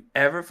one. If you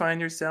ever find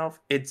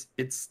yourself, it's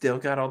still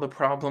got all the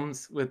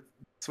problems with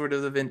sort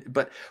of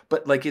but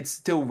like it's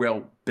still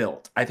well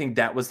built. I think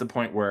that was the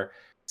point where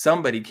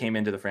somebody came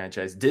into the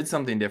franchise, did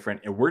something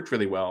different, it worked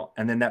really well,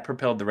 and then that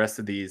propelled the rest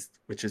of these,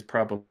 which is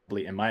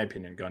probably, in my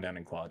opinion, gone down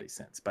in quality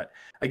since. But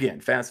again,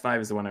 Fast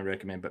 5 is the one I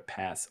recommend, but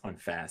pass on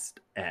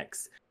Fast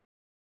X.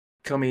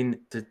 Coming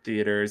to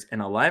theaters in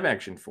a live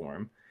action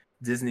form,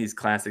 Disney's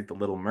classic The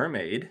Little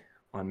Mermaid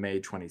on May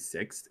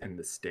 26th in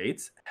the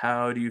States.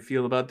 How do you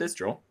feel about this,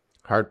 Joel?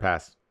 Hard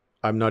pass.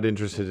 I'm not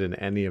interested in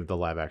any of the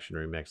live action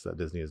remakes that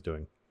Disney is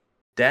doing.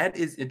 That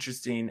is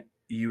interesting.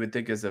 You would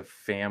think as a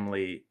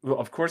family, well,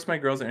 of course my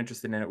girls are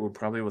interested in it. We'll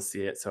probably will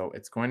see it. So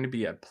it's going to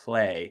be a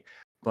play.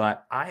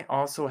 But I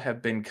also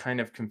have been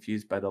kind of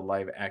confused by the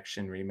live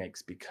action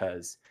remakes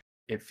because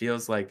it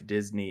feels like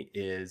Disney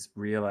is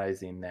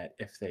realizing that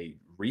if they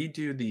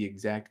redo the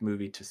exact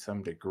movie to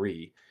some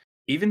degree,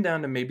 even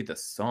down to maybe the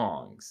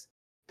songs,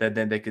 that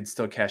then they could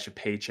still cash a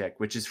paycheck,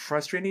 which is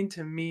frustrating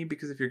to me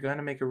because if you're going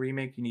to make a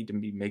remake, you need to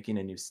be making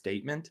a new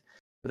statement.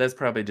 But that's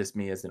probably just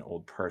me as an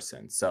old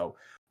person. So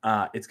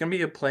it's going to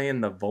be a play in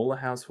the Vola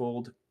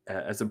household.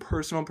 As a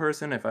personal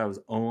person, if I was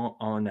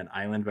on an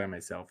island by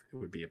myself, it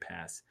would be a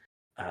pass.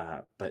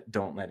 But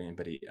don't let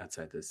anybody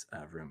outside this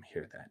room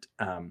hear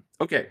that.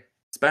 Okay,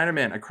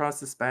 Spider-Man Across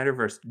the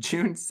Spider-Verse,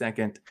 June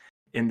 2nd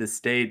in the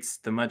States,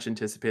 the much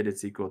anticipated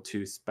sequel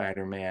to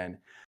Spider-Man.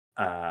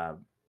 What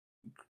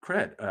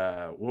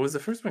was the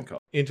first one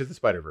called? Into the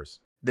Spider-Verse.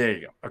 There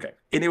you go. Okay.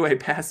 Anyway,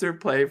 pass or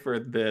play for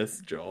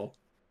this, Joel?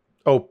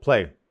 Oh,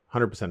 play.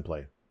 100%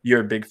 play.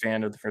 You're a big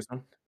fan of the first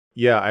one?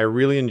 Yeah, I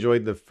really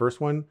enjoyed the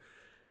first one.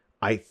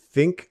 I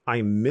think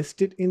I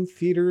missed it in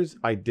theaters.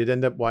 I did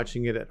end up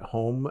watching it at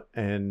home.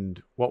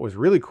 And what was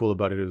really cool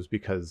about it was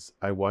because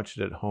I watched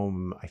it at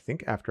home, I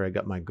think after I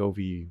got my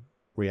Govee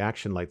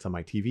reaction lights on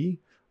my TV.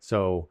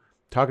 So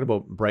talking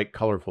about bright,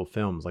 colorful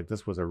films, like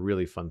this was a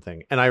really fun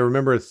thing. And I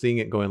remember seeing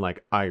it going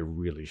like, I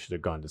really should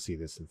have gone to see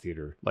this in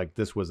theater. Like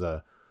that was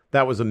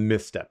a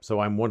misstep.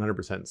 So I'm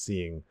 100%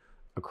 seeing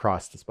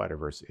Across the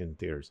Spider-Verse in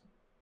theaters.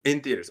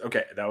 In theaters.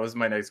 Okay. That was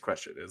my next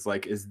question.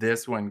 Is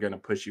this one going to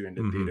push you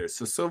into theaters?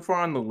 So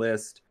far on the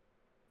list,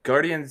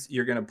 Guardians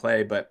you're going to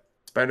play, but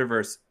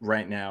Spider-Verse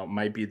right now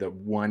might be the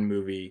one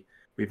movie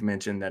we've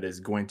mentioned that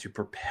is going to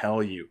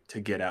propel you to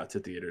get out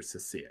to theaters to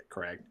see it,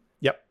 correct?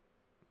 Yep.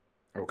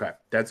 Okay.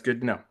 That's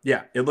good to know.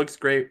 Yeah, it looks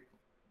great.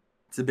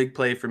 It's a big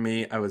play for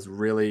me. I was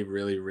really,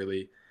 really,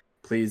 really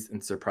pleased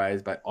and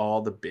surprised by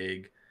all the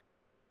big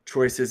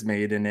choices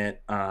made in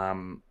it,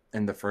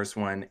 in the first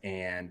one,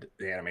 and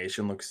the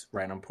animation looks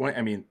right on point.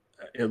 I mean,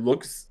 it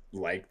looks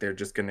like they're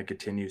just going to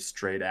continue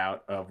straight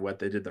out of what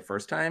they did the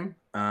first time,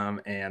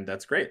 and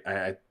that's great.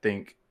 I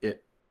think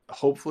it.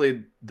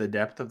 Hopefully, the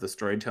depth of the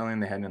storytelling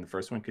they had in the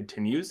first one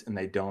continues, and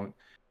they don't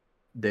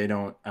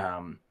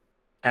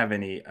have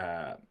any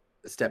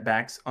step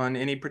backs on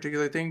any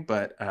particular thing.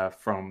 But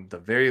from the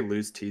very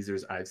loose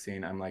teasers I've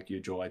seen, I'm like you,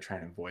 Joel. I try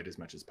and avoid as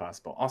much as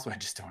possible. Also, I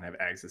just don't have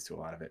access to a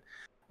lot of it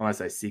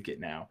unless I seek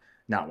it now.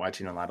 Not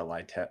watching a lot of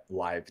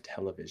live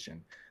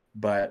television.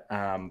 But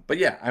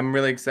yeah, I'm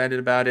really excited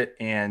about it,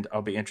 and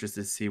I'll be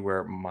interested to see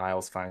where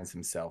Miles finds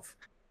himself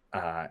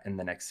in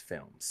the next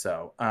film.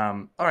 So,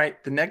 all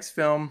right, the next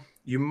film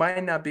you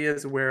might not be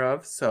as aware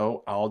of,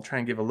 so I'll try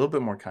and give a little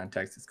bit more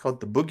context. It's called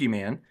The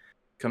Boogeyman.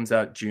 Comes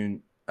out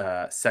June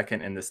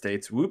 2nd in the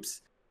States.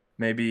 Whoops.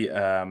 Maybe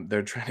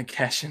they're trying to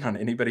cash in on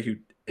anybody who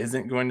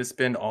isn't going to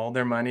spend all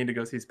their money to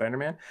go see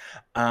Spider-Man.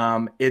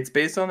 It's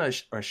based on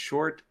a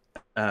short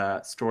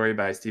story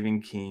by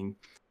Stephen King.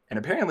 And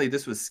apparently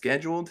this was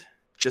scheduled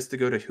just to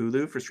go to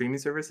Hulu for streaming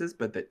services,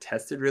 but that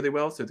tested really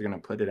well. So they're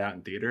going to put it out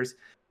in theaters.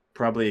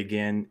 Probably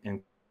again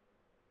in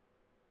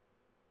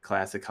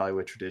classic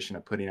Hollywood tradition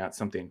of putting out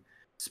something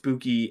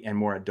spooky and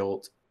more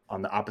adult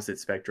on the opposite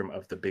spectrum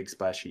of the big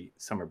splashy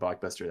summer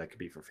blockbuster that could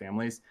be for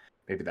families.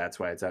 Maybe that's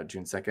why it's out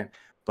June 2nd.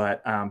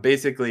 But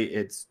basically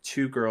it's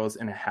two girls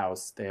in a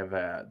house.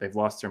 They've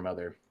lost their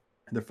mother.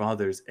 Their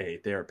father's a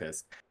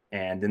therapist.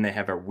 And then they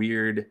have a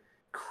weird,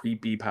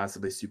 creepy,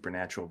 possibly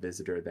supernatural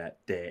visitor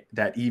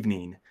that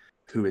evening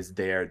who is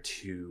there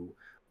to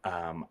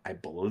I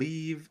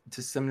believe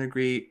to some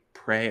degree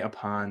prey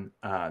upon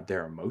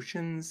their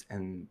emotions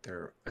and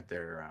their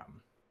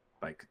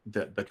like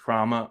the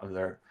trauma of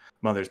their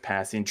mother's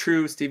passing.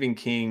 True Stephen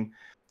King,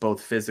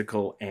 both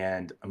physical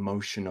and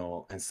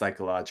emotional and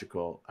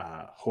psychological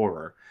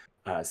horror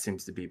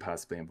seems to be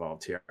possibly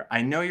involved here.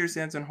 I know your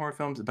stance on horror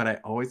films, but I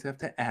always have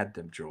to add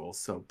them, Joel.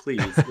 So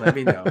please let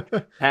me know.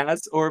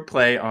 Pass or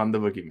play on The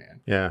Boogeyman?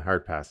 Yeah,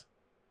 hard pass.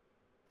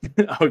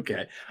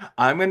 Okay.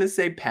 I'm going to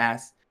say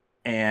pass.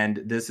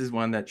 And this is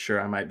one that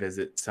sure I might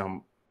visit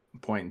some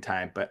point in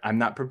time, but I'm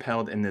not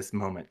propelled in this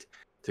moment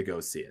to go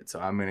see it. So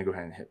I'm going to go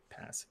ahead and hit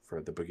pass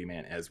for The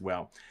Boogeyman as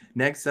well.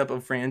 Next up,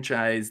 a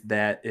franchise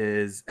that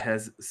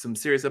has some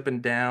serious up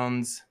and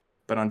downs,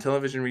 but on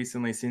television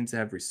recently seems to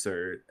have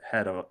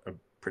had a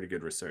pretty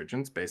good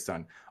resurgence based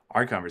on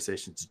our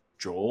conversations,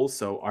 Joel.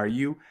 So are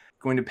you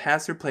going to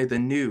pass or play the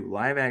new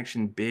live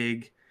action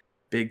big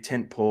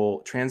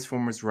tentpole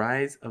Transformers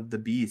Rise of the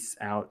Beasts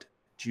out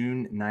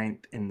June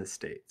 9th in the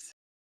States?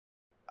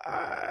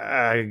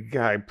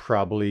 I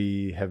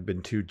probably have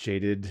been too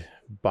jaded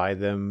by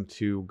them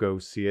to go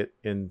see it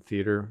in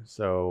theater.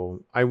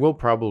 So I will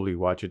probably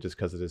watch it just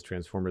because it is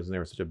Transformers and they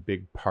were such a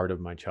big part of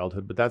my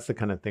childhood. But that's the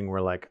kind of thing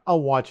where like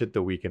I'll watch it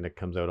the weekend it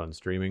comes out on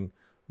streaming.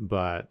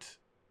 But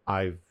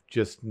I've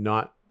just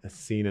not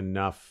seen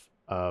enough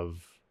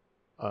of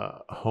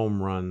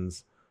home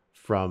runs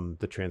from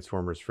the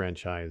Transformers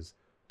franchise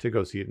to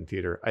go see it in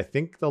theater. I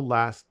think the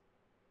last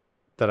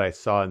that I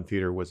saw in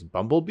theater was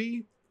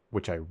Bumblebee,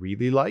 which I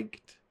really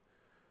liked.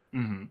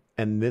 Mm-hmm.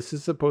 And this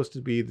is supposed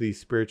to be the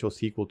spiritual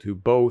sequel to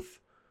both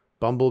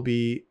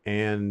Bumblebee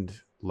and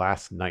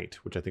Last Night,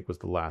 which I think was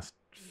the last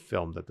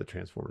film that the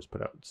Transformers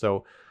put out.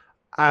 So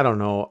I don't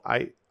know.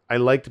 I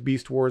liked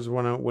Beast Wars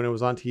when it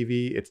was on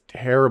TV. It's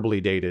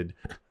terribly dated.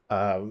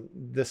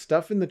 The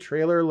stuff in the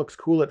trailer looks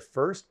cool at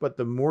first, but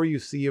the more you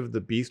see of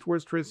the Beast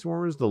Wars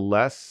Transformers, the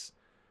less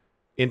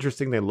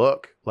interesting they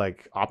look.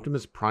 Like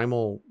Optimus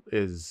Primal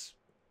is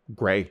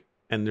gray,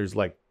 and there's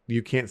like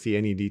you can't see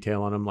any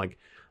detail on them. Like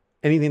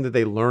anything that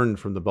they learned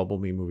from the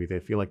Bumblebee movie, they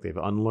feel like they've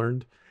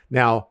unlearned.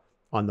 Now,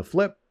 on the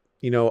flip,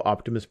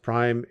 Optimus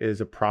Prime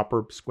is a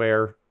proper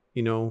square,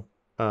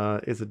 I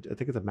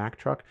think it's a Mack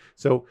truck.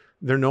 So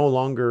they're no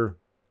longer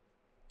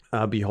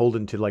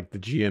beholden to like the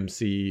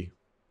GMC,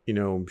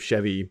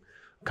 Chevy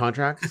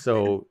contract.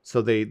 So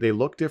they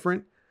look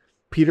different.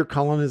 Peter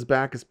Cullen is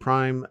back as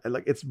Prime.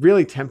 Like it's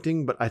really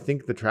tempting, but I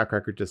think the track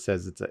record just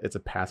says it's a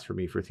pass for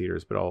me for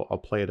theaters, but I'll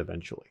play it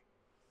eventually.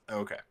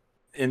 Okay.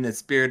 In the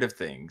spirit of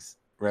things,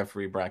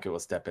 referee Brockett will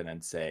step in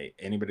and say,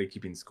 anybody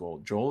keeping score,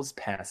 Joel's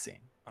passing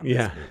on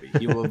this movie.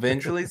 He will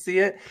eventually see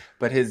it,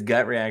 but his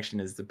gut reaction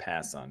is to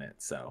pass on it.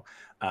 So,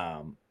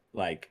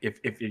 like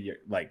if you're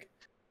like,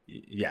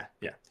 yeah,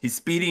 he's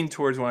speeding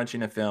towards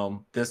watching a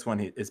film. This one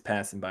is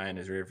passing by in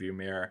his rearview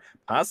mirror,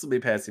 possibly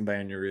passing by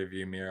in your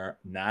rearview mirror,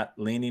 not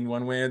leaning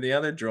one way or the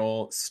other.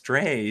 Joel,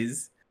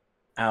 Strays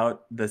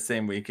out the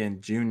same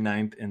weekend, June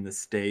 9th in the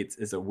States,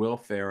 is a Will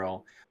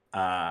Ferrell.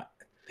 I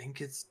think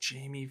it's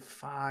Jamie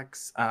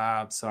Foxx.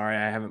 Sorry,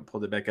 I haven't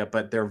pulled it back up,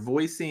 but they're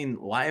voicing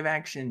live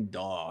action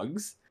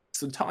dogs.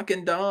 So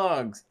talking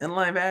dogs in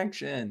live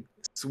action.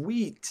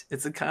 Sweet.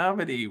 It's a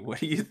comedy. What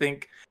do you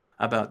think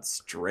about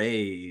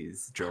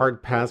Strays, Joel?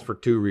 Hard pass for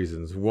two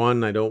reasons.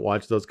 One, I don't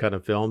watch those kind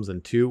of films,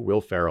 and two, Will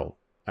Ferrell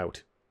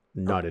out.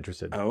 Not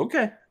interested.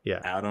 Okay. Yeah.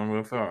 Out on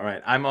Will Ferrell. All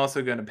right. I'm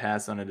also going to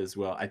pass on it as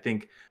well. I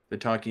think the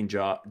talking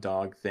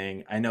dog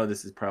thing, I know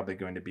this is probably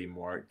going to be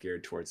more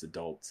geared towards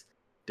adults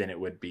than it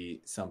would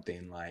be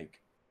something like,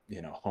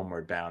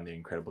 Homeward Bound, The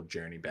Incredible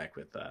Journey back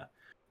with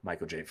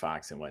Michael J.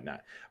 Fox and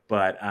whatnot.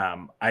 But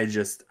I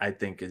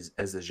think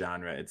as a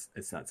genre,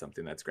 it's not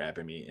something that's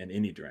grabbing me in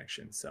any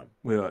direction. So,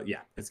 well,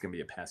 yeah, it's going to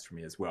be a pass for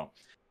me as well.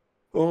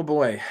 Oh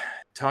boy.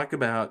 Talk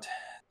about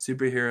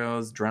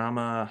superheroes,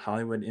 drama,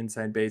 Hollywood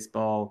inside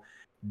baseball.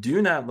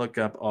 Do not look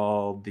up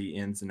all the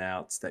ins and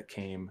outs that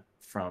came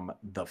from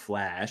the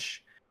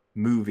Flash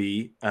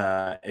movie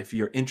if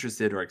you're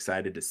interested or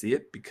excited to see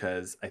it,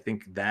 because I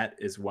think that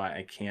is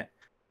why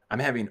I'm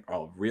having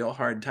a real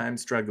hard time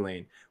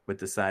struggling with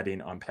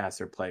deciding on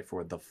pass or play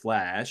for The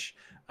Flash,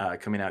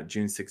 coming out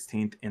June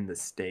 16th in the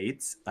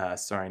States,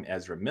 starring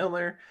Ezra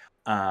Miller.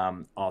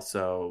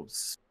 Also,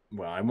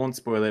 well, I won't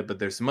spoil it, but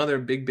there's some other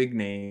big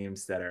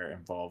names that are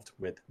involved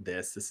with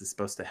this. This is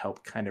supposed to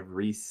help kind of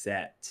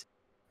reset,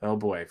 oh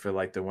boy, for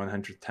like the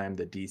 100th time,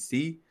 the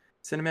DC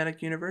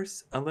cinematic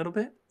universe a little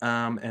bit.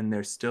 And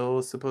they're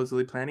still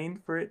supposedly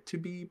planning for it to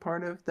be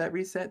part of that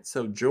reset.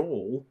 So,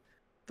 Joel,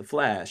 The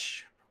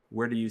Flash,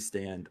 where do you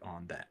stand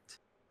on that?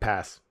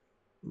 Pass.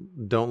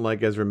 Don't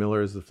like Ezra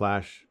Miller as the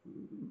Flash,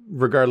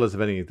 regardless of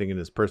anything in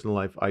his personal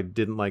life. I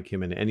didn't like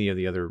him in any of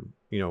the other,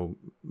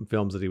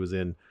 films that he was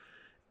in.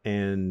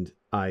 And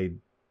I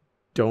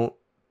don't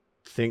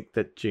think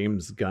that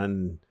James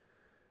Gunn,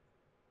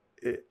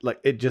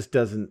 it just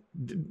doesn't.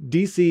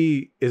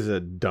 DC is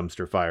a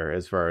dumpster fire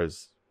as far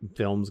as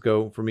films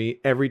go for me.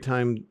 Every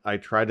time I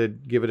try to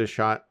give it a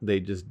shot, they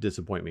just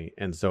disappoint me,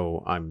 and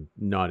so I'm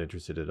not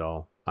interested at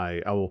all.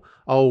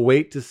 I'll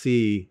wait to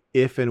see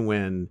if and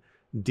when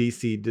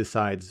DC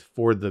decides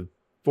for the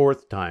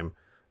fourth time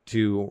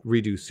to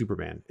redo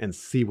Superman and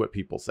see what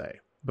people say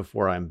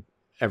before I'm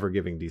ever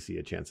giving DC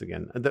a chance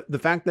again. The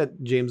fact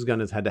that James Gunn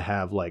has had to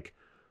have like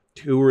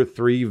 2 or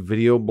 3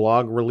 video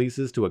blog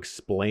releases to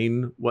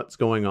explain what's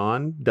going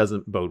on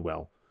doesn't bode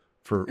well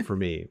for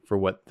me, for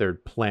what they're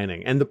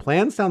planning. And the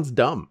plan sounds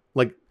dumb.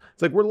 Like,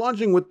 it's like, we're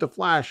launching with the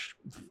Flash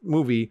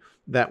movie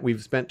that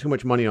we've spent too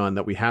much money on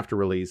that we have to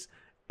release.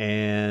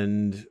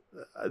 And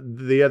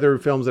the other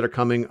films that are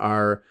coming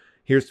are,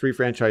 here's 3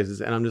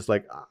 franchises. And I'm just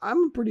like,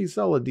 I'm a pretty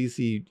solid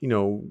DC,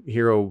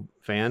 hero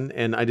fan.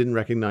 And I didn't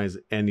recognize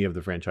any of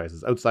the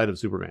franchises outside of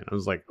Superman. I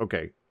was like,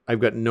 okay,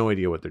 I've got no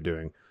idea what they're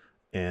doing.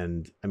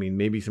 And I mean,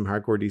 maybe some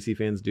hardcore DC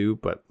fans do,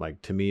 but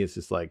like, to me, it's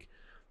just like,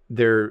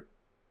 they're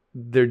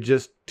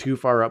just too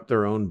far up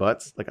their own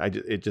butts. Like,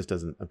 it just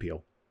doesn't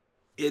appeal.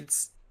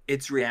 It's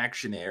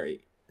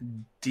reactionary.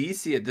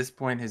 DC at this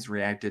point has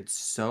reacted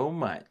so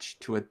much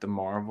to what the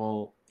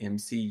Marvel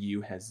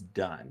MCU has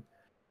done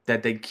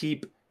that they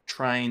keep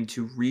trying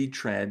to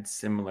retread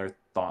similar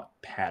thought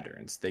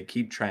patterns. They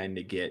keep trying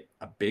to get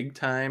a big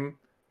time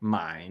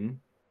mine,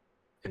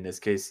 in this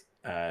case,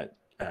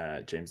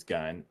 James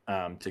Gunn,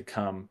 to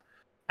come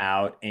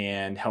out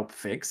and help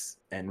fix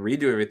and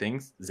redo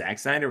everything. Zack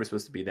Snyder was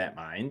supposed to be that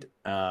mind,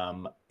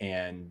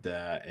 and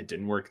it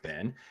didn't work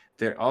then.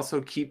 They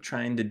also keep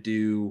trying to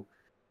do,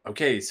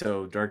 okay,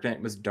 so Dark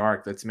Knight was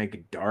dark. Let's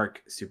make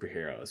dark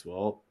superheroes.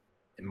 Well,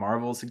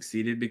 Marvel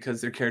succeeded because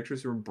their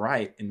characters were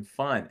bright and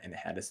fun and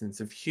had a sense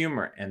of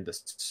humor, and the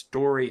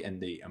story and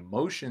the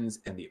emotions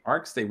and the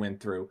arcs they went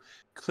through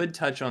could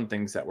touch on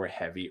things that were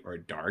heavy or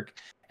dark,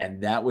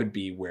 and that would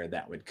be where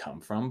that would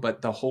come from.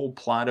 But the whole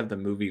plot of the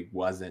movie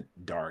wasn't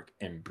dark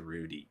and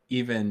broody,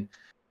 even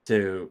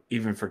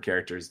for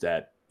characters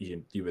that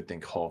you would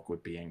think Hulk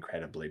would be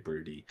incredibly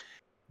broody.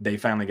 They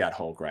finally got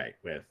Hulk right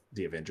with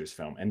the Avengers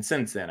film, and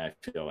since then I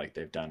feel like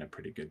they've done a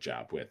pretty good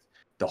job with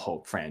the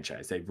Hulk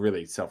franchise. They've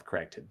really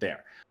self-corrected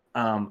there.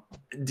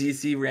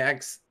 DC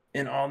reacts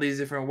in all these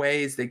different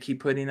ways. They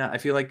keep putting out, I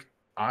feel like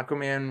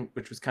Aquaman,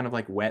 which was kind of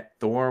like wet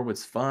Thor,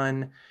 was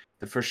fun.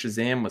 The first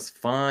Shazam was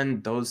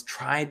fun. Those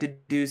tried to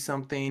do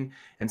something.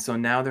 And so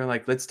now they're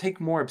like, let's take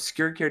more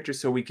obscure characters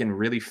so we can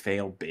really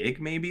fail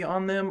big maybe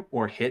on them,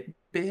 or hit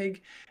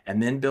big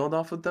and then build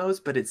off of those.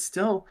 But it's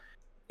still,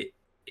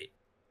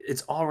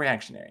 it's all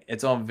reactionary.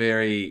 It's all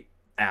very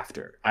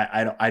after.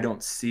 I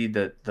don't see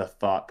the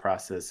thought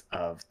process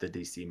of the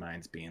DC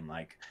minds being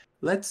like,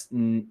 let's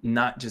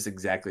not just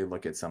exactly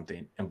look at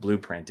something and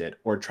blueprint it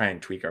or try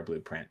and tweak our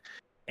blueprint.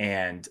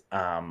 And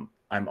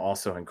I'm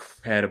also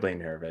incredibly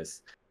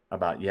nervous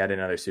about yet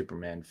another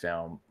Superman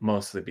film,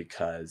 mostly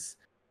because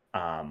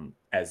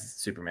as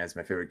Superman's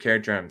my favorite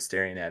character, I'm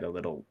staring at a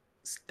little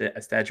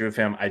statue of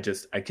him.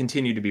 I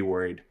continue to be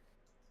worried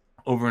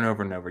over and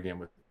over and over again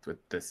with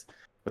this,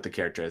 what the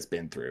character has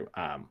been through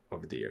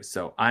over the years.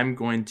 So I'm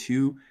going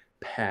to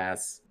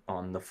pass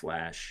on The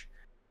Flash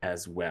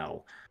as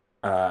well.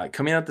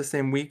 Coming out the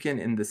same weekend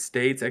in the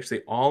States,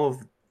 actually all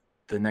of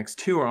the next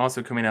 2 are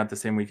also coming out the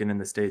same weekend in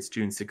the States,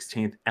 June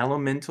 16th.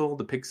 Elemental,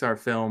 the Pixar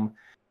film.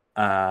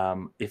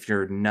 If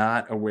you're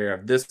not aware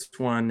of this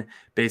one,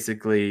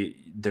 basically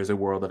there's a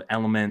world of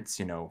elements,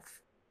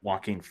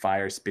 walking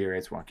fire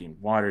spirits, walking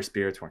water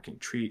spirits, walking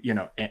tree,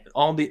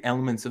 all the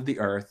elements of the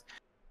earth.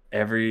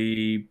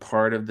 Every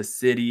part of the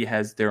city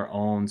has their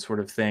own sort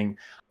of thing.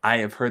 I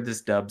have heard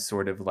this dubbed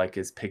sort of like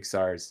as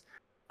Pixar's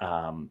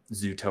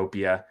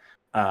Zootopia.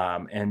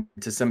 And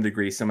to some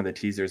degree, some of the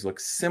teasers look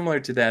similar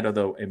to that,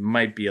 although it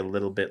might be a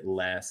little bit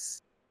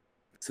less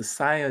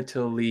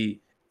societally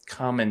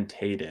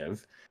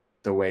commentative,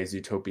 the way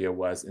Zootopia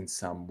was in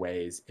some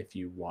ways if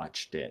you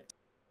watched it.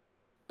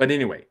 But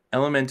anyway,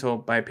 Elemental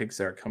by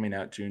Pixar coming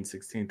out June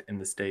 16th in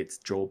the States.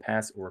 Joel,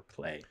 pass or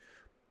play?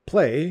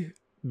 Play,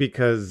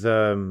 because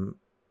I'm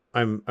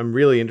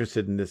really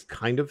interested in this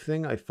kind of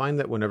thing. I find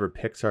that whenever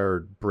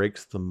Pixar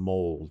breaks the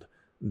mold,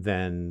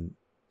 then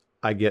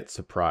I get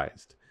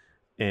surprised.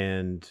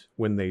 And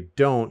when they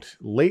don't,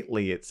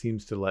 lately it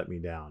seems to let me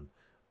down.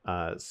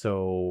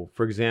 So,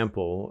 for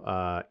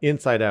example,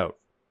 Inside Out,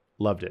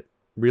 loved it.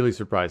 Really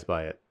surprised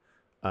by it.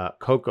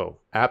 Coco,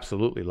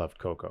 absolutely loved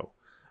Coco.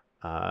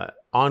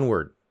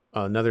 Onward,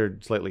 another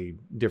slightly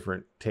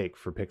different take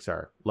for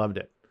Pixar, loved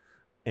it.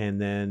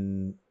 And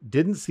then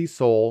didn't see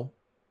Soul,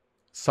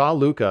 saw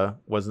Luca,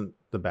 wasn't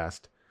the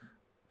best.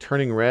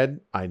 Turning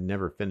Red, I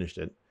never finished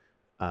it.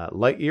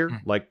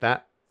 Lightyear, like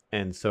that.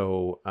 And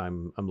so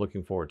I'm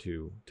looking forward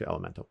to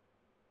Elemental.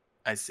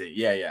 I see.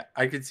 Yeah.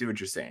 I could see what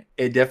you're saying.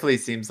 It definitely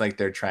seems like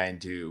they're trying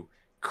to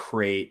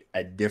create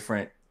a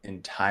different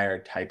entire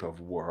type of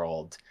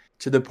world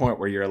to the point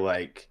where you're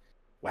like,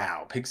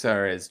 wow,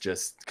 Pixar is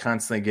just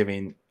constantly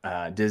giving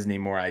Disney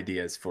more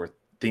ideas for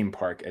theme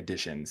park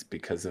additions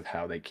because of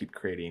how they keep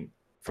creating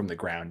from the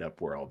ground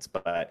up worlds.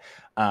 But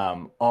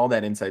all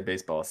that inside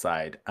baseball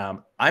aside,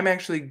 I'm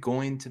actually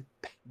going to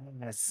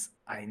pass.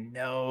 I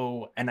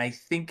know. And I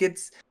think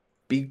it's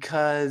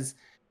because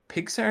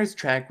Pixar's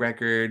track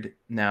record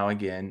now,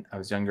 again, I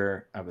was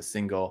younger, I was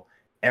single.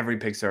 Every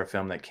Pixar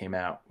film that came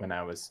out when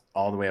I was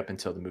all the way up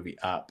until the movie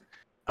Up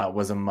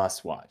was a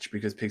must watch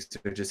because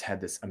Pixar just had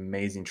this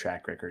amazing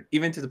track record,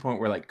 even to the point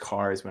where like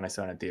Cars, when I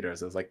saw it in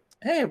theaters, I was like,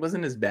 hey, it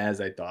wasn't as bad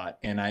as I thought.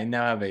 And I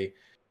now have a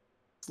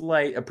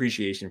slight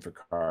appreciation for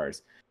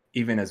Cars,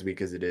 even as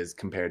weak as it is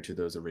compared to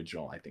those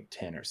original, I think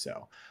 10 or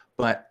so.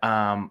 But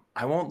I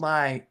won't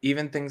lie,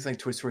 even things like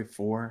Toy Story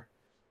 4,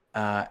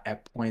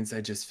 at points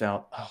I just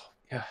felt, oh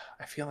yeah,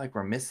 I feel like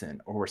we're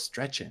missing or we're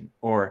stretching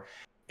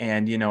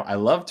and I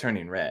love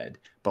Turning Red,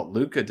 but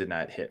Luca did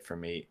not hit for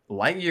me.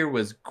 Lightyear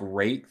was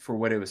great for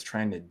what it was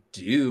trying to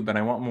do, but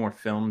I want more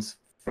films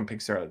from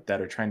Pixar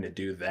that are trying to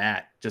do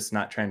that, just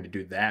not trying to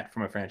do that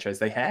from a franchise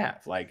they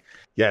have. Like,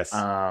 yes,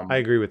 I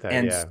agree with that.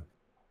 And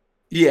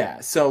yeah.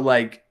 So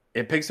like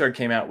if Pixar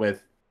came out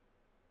with,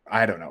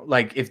 I don't know,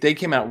 like if they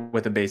came out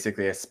with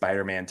basically a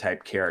Spider-Man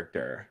type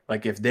character,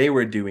 like if they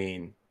were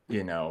doing,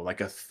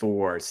 like a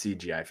Thor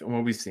CGI film.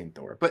 Well, we've seen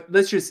Thor, but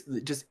let's just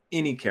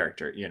any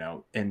character,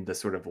 in the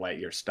sort of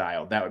Lightyear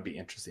style, that would be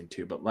interesting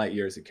too. But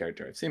Lightyear is a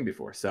character I've seen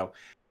before. So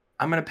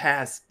I'm going to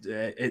pass.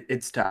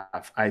 It's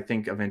tough. I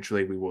think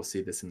eventually we will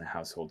see this in the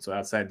household. So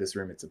outside this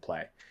room, it's a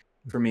play.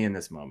 For me in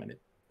this moment,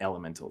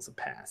 Elemental is a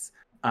pass.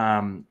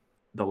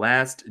 The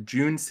last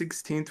June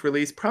 16th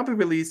release, probably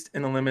released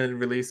in a limited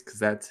release because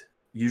that's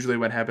usually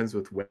what happens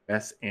with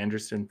Wes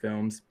Anderson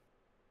films.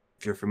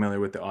 If you're familiar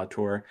with the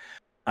auteur,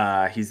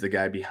 he's the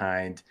guy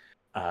behind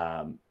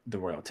the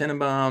Royal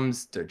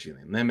Tenenbaums,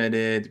 Darjeeling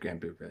Limited, Grand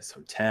Budapest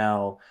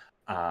Hotel,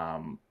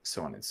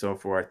 so on and so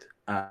forth.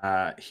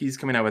 He's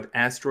coming out with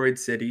Asteroid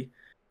City,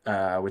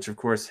 which of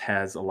course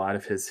has a lot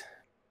of his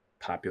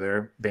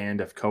popular band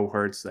of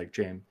cohorts like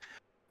Jason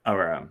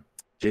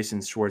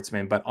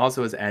Schwartzman, but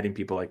also is adding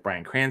people like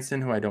Bryan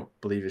Cranston, who I don't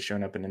believe has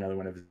shown up in another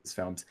one of his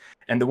films.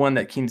 And the one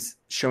that keeps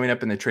showing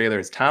up in the trailer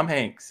is Tom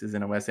Hanks is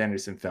in a Wes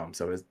Anderson film.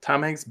 So it's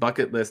Tom Hanks'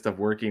 bucket list of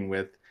working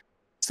with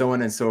so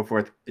on and so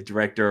forth, a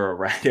director or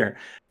writer,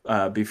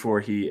 before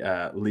he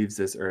leaves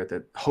this earth,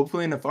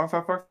 hopefully in the far,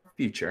 far, far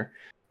future.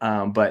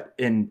 But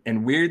in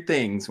Weird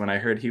Things, when I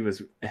heard he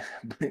was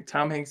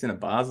Tom Hanks in a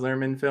Baz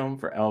Luhrmann film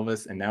for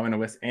Elvis and now in a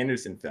Wes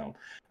Anderson film,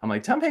 I'm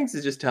like, Tom Hanks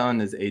is just telling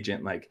his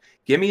agent, like,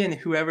 get me in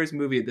whoever's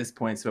movie at this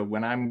point. So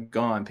when I'm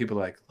gone, people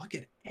are like, look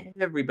at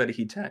everybody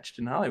he touched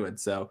in Hollywood.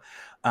 So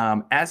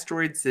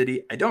Asteroid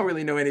City, I don't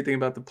really know anything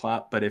about the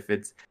plot, but if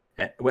it's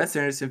a Wes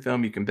Anderson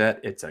film, you can bet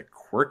it's a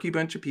quirky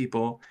bunch of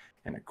people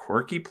in a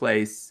quirky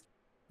place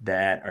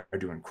that are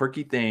doing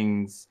quirky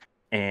things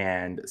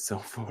and so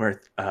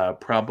forth,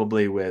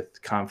 probably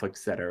with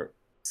conflicts that are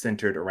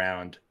centered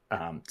around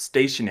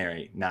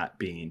stationery not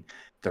being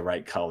the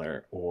right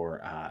color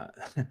or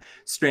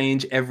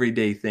strange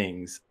everyday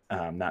things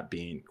not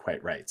being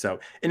quite right. So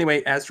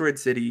anyway, Asteroid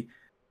City,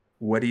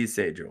 what do you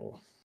say, Joel?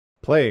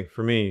 Play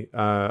for me.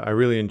 I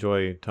really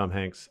enjoy Tom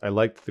Hanks. I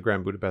liked the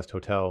Grand Budapest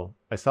Hotel.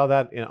 I saw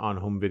that on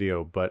home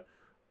video, but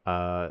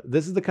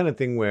this is the kind of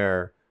thing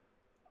where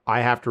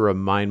I have to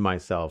remind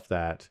myself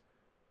that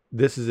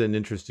this is an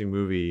interesting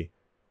movie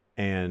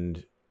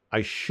and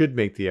I should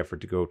make the effort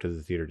to go to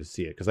the theater to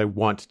see it because I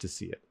want to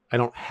see it. I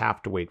don't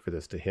have to wait for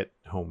this to hit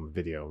home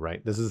video,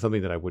 right? This is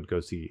something that I would go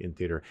see in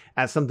theater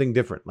as something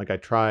different. Like I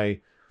try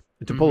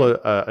to pull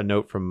a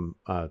note from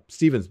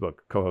Steven's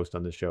book, co-host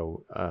on the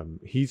show.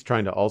 He's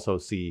trying to also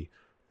see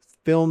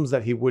films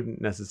that he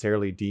wouldn't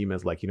necessarily deem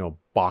as like,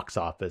 box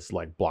office,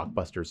 like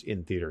blockbusters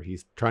in theater.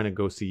 He's trying to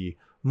go see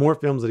more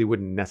films that he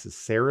wouldn't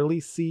necessarily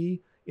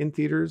see in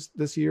theaters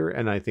this year.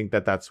 And I think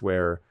that that's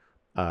where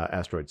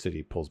Asteroid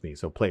City pulls me.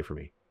 So play for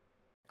me.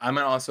 I'm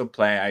gonna also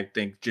play. I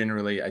think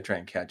generally I try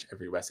and catch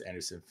every Wes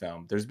Anderson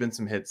film. There's been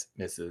some hits,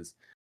 misses.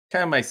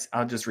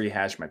 I'll just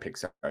rehash my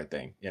Pixar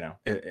thing,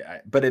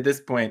 but at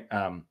this point,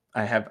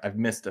 I've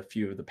missed a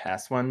few of the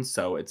past ones,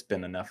 so it's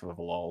been enough of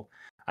a lull.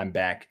 I'm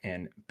back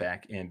in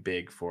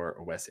big for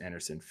a Wes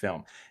Anderson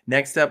film.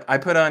 Next up, I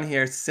put on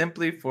here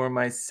Simply for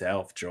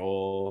Myself,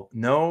 Joel.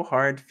 No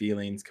Hard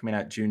Feelings, coming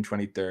out June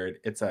 23rd.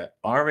 It's a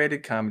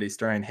R-rated comedy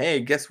starring, hey,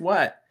 guess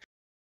what?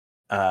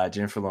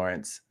 Jennifer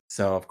Lawrence.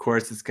 So of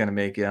course it's gonna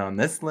make it on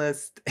this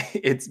list.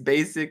 It's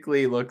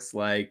basically looks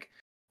like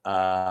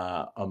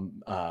well,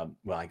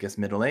 I guess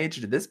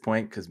middle-aged at this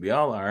point, because we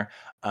all are.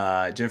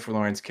 Jennifer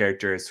Lawrence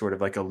character is sort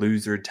of like a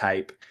loser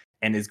type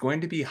and is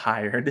going to be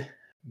hired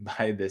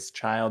by this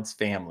child's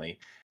family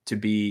to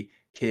be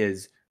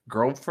his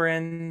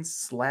girlfriend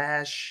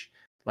slash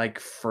like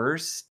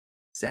first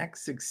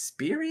sex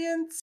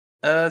experience,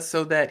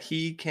 so that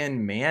he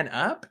can man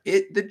up.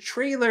 The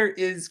trailer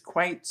is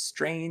quite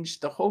strange.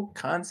 The whole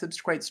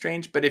concept's quite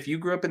strange. But if you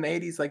grew up in the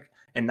 80s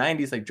and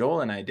 90s like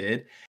Joel and I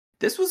did,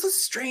 this was a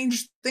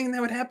strange thing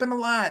that would happen a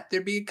lot.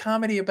 There'd be a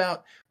comedy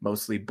about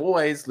mostly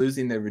boys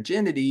losing their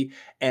virginity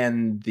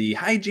and the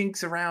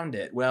hijinks around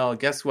it. Well,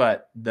 guess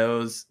what?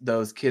 Those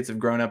kids have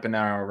grown up and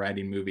now are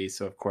writing movies.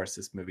 So of course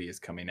this movie is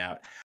coming out.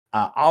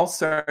 I'll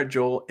start,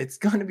 Joel. It's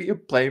going to be a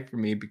play for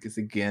me because,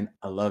 again,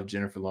 I love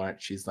Jennifer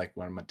Lawrence. She's like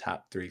one of my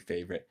top 3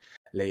 favorite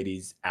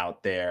ladies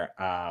out there,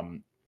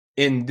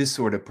 in this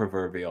sort of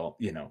proverbial,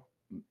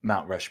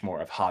 Mount Rushmore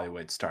of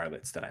Hollywood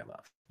starlets that I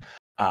love,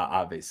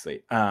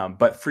 obviously.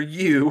 But for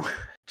you,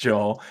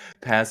 Joel,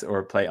 pass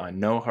or play on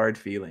No Hard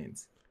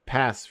Feelings?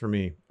 Pass for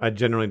me. I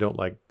generally don't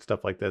like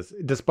stuff like this,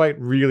 despite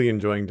really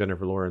enjoying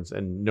Jennifer Lawrence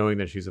and knowing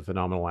that she's a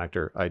phenomenal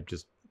actor.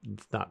 It's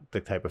not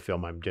the type of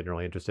film I'm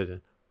generally interested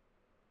in.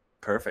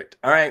 Perfect.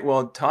 All right.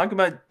 Well, talk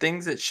about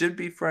things that should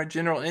be for our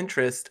general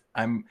interest.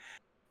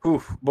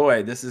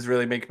 Boy, this is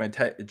really making my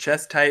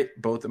chest tight,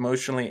 both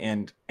emotionally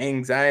and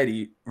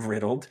anxiety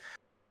riddled.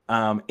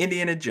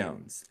 Indiana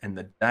Jones and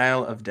the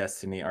Dial of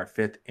Destiny, our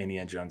 5th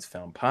Indiana Jones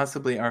film,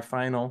 possibly our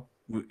final.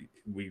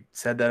 We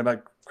said that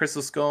about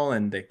Crystal Skull,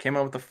 and they came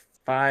out with a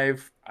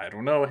 5. I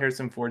don't know.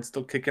 Harrison Ford's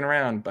still kicking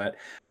around, but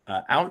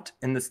out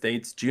in the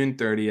States, June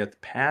 30th.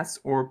 Pass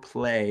or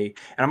play.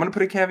 And I'm going to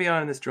put a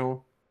caveat on this,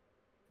 Joel.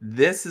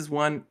 This is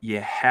one you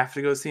have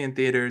to go see in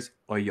theaters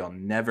or you'll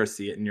never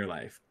see it in your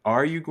life.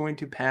 Are you going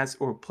to pass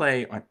or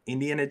play on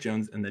Indiana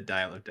Jones and the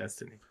Dial of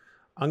Destiny?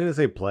 I'm going to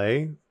say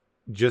play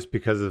just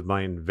because of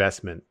my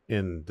investment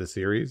in the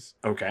series.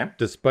 Okay.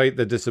 Despite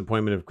the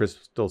disappointment of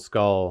Crystal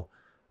Skull,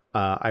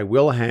 I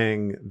will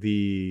hang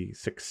the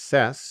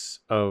success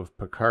of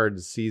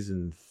Picard's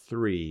season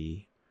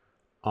 3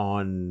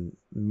 on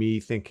me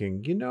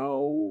thinking,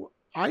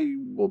 I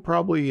will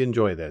probably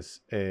enjoy this.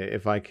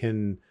 If I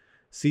can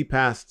see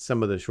past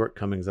some of the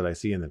shortcomings that I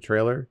see in the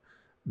trailer,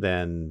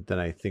 then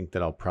I think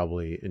that I'll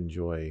probably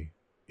enjoy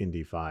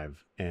Indy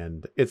 5.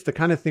 And it's the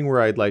kind of thing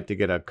where I'd like to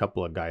get a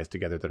couple of guys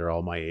together that are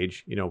all my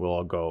age. We'll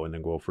all go and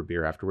then go for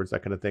beer afterwards,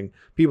 that kind of thing.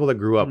 People that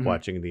grew up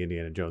watching the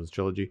Indiana Jones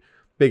trilogy,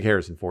 big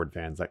Harrison Ford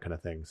fans, that kind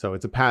of thing. So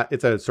it's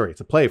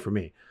a play for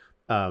me.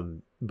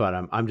 But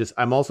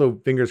I'm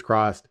also fingers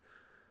crossed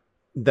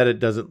that it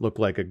doesn't look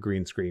like a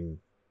green screen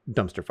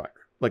dumpster fire.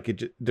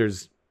 Like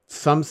there's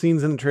some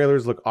scenes in the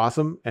trailers look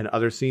awesome and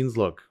other scenes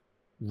look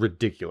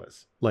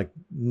ridiculous, like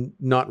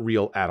not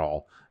real at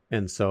all.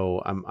 And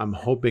so I'm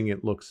hoping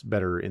it looks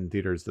better in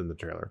theaters than the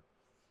trailer.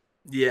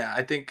 Yeah,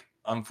 I think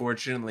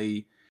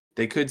unfortunately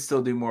they could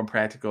still do more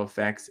practical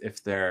effects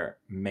if their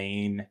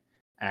main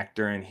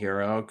actor and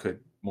hero could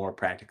more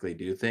practically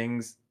do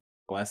things.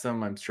 Bless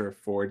them. I'm sure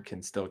Ford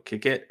can still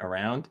kick it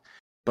around.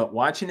 But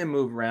watching him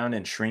move around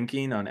and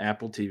shrinking on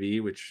Apple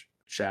TV, which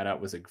shout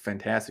out was a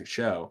fantastic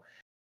show.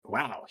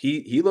 Wow,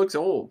 he looks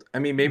old. I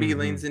mean, maybe he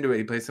leans into it.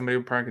 He plays somebody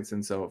with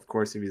Parkinson's, so of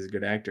course, if he's a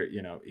good actor,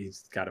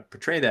 he's got to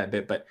portray that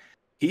bit. But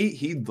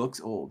he looks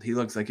old. He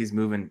looks like he's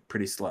moving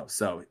pretty slow.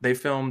 So they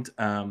filmed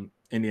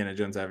Indiana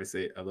Jones,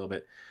 obviously, a little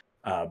bit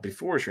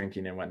before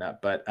shrinking and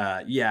whatnot. But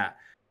yeah,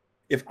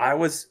 if I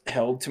was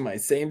held to my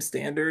same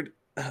standard,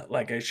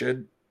 like I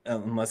should,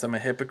 unless I'm a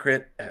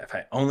hypocrite, if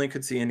I only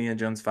could see Indiana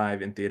Jones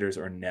 5 in theaters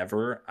or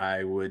never,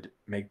 I would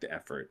make the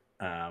effort.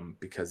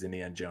 Because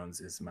Indiana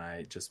Jones is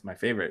my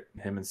favorite.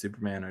 Him and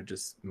Superman are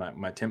just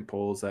my tent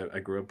poles. I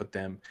grew up with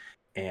them.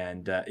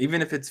 And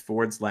even if it's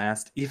Ford's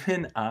last,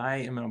 even I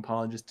am an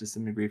apologist to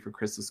some degree for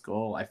Crystal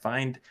Skull.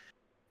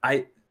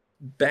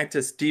 Back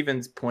to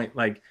Steven's point,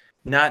 like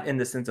not in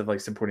the sense of like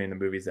supporting the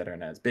movies that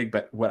aren't as big,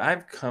 but what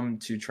I've come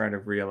to try to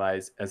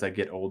realize as I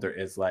get older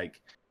is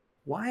like,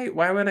 why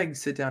would I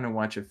sit down and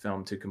watch a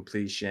film to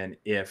completion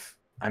if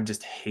I'm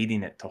just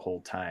hating it the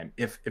whole time.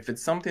 If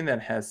it's something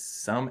that has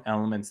some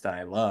elements that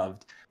I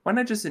loved, why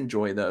not just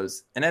enjoy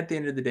those? And at the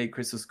end of the day,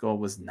 Crystal Skull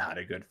was not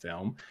a good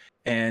film,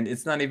 and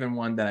it's not even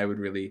one that I would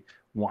really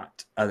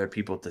want other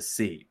people to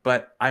see.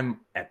 But I'm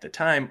at the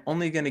time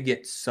only going to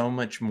get so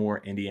much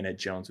more Indiana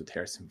Jones with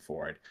Harrison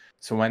Ford.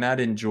 So why not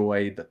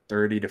enjoy the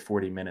 30 to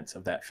 40 minutes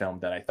of that film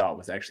that I thought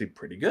was actually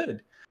pretty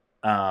good?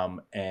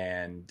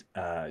 And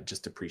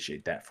just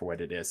appreciate that for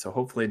what it is. So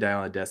hopefully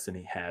Dial of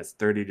Destiny has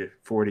 30 to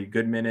 40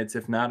 good minutes,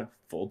 if not a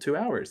full 2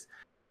 hours,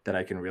 that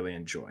I can really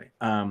enjoy.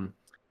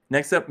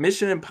 Next up,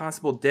 Mission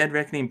Impossible Dead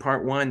Reckoning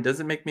Part 1.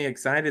 Doesn't make me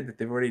excited that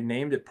they've already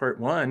named it Part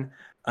 1.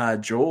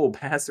 Joel,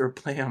 pass or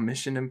play on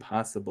Mission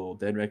Impossible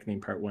Dead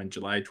Reckoning Part 1,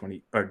 July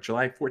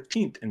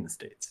 14th in the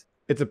States?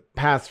 It's a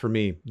pass for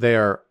me. They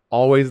are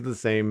always the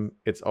same.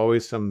 It's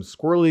always some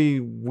squirrely,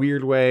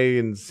 weird way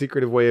and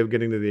secretive way of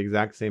getting to the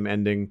exact same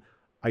ending.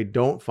 I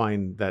don't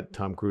find that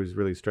Tom Cruise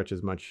really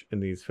stretches much in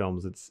these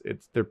films.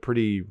 They're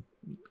pretty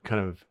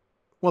kind of,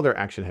 well, they're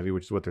action heavy,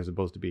 which is what they're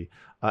supposed to be.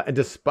 And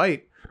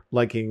despite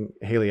liking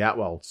Haley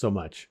Atwell so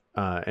much,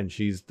 and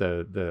she's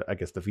the I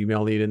guess the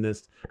female lead in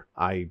this,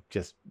 I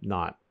just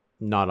not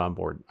on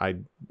board. I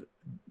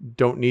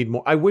don't need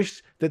more. I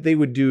wish that they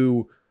would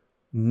do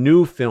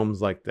new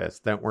films like this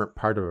that weren't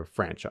part of a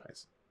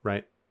franchise,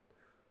 right?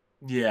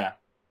 Yeah.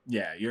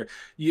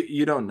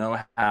 You don't know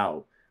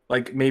how,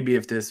 like, maybe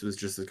if this was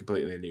just a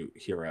completely new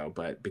hero,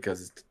 but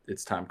because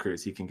it's Tom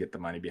Cruise, he can get the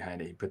money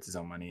behind it. He puts his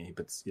own money, he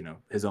puts,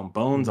 his own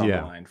bones on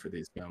the line for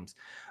these films.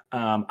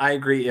 I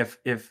agree. If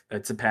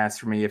it's a pass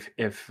for me,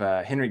 if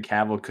Henry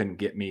Cavill couldn't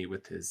get me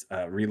with his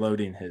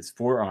reloading his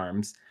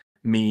forearms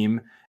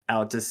meme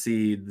out to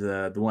see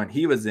the one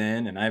he was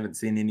in, and I haven't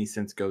seen any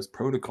since Ghost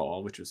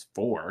Protocol, which was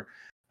 4.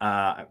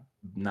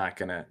 Not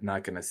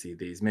gonna see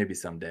these. Maybe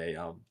someday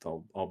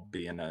I'll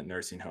be in a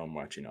nursing home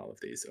watching all of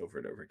these over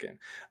and over again.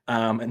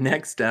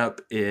 Next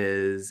up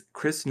is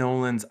Chris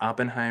Nolan's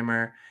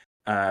Oppenheimer,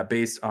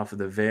 based off of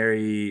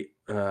the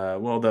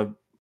the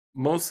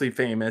mostly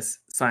famous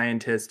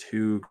scientist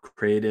who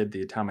created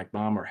the atomic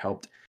bomb, or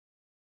helped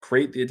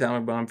create the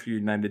atomic bomb for the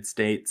United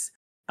States.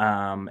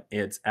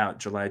 It's out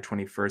July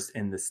 21st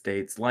in the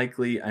States.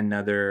 Likely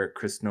another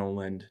Chris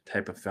Nolan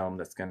type of film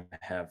that's going to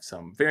have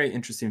some very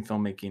interesting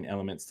filmmaking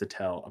elements to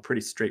tell a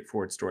pretty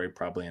straightforward story,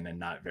 probably in a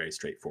not very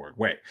straightforward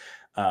way.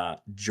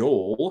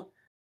 Joel,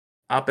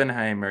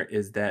 Oppenheimer,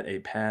 is that a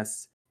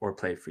pass or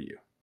play for you?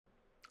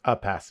 A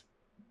pass.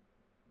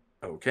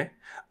 Okay.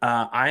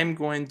 I'm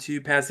going to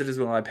pass it as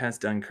well. I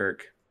passed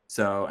Dunkirk.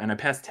 And I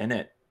passed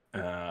Tenet.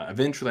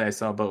 Eventually I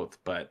saw both,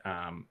 but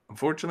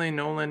unfortunately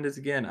Nolan is,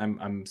 again,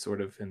 I'm sort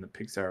of in the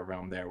Pixar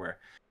realm there, where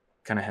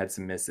kind of had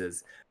some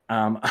misses.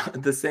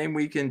 The same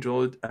weekend,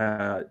 July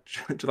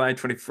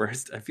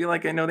 21st, I feel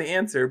like I know the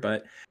answer,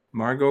 but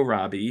Margot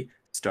Robbie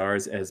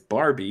stars as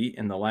Barbie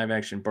in the live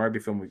action Barbie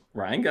film with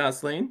Ryan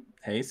Gosling.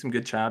 Hey, some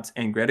good chops.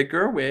 And Greta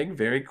Gerwig,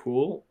 very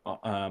cool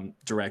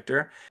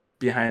director,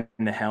 behind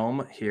the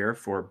helm here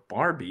for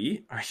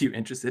Barbie. Are you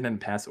interested in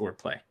pass or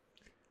play?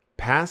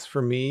 Pass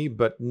for me,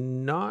 but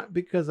not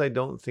because I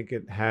don't think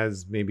it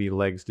has maybe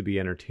legs to be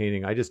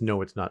entertaining. I just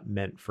know it's not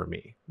meant for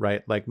me,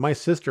 right? Like, my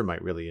sister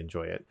might really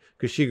enjoy it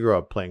because she grew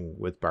up playing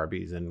with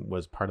Barbies and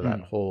was part of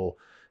that whole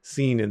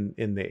scene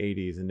in the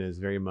 80s, and is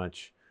very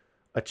much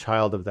a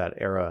child of that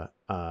era.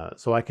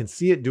 So I can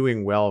see it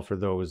doing well for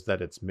those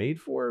that it's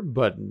made for,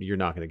 but you're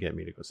not going to get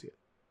me to go see it.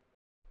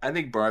 I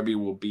think Barbie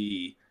will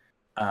be,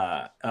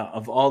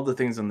 of all the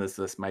things on this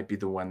list, might be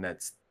the one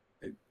that's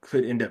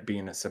could end up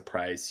being a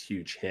surprise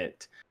huge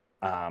hit,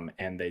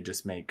 and they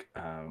just make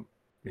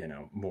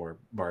more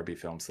Barbie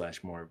films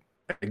 / more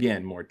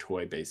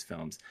toy based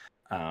films,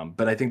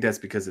 but I think that's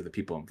because of the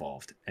people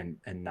involved, and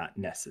not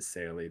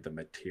necessarily the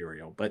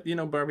material. But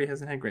Barbie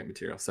hasn't had great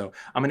material, so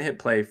I'm gonna hit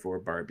play for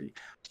Barbie.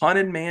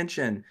 Haunted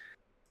Mansion,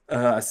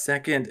 a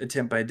second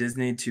attempt by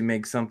Disney to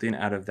make something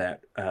out of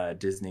that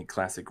Disney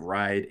classic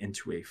ride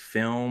into a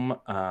film.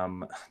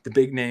 The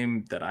big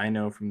name that I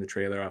know from the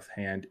trailer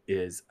offhand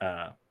is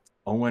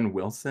Owen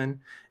Wilson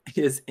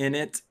is in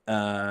it.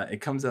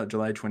 It comes out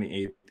July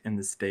 28th in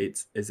the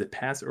States. Is it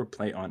pass or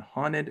play on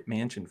Haunted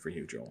Mansion for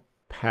you, Joel?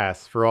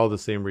 Pass, for all the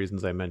same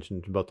reasons I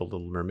mentioned about The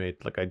Little Mermaid.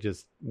 Like, I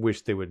just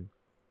wish they would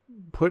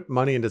put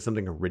money into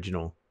something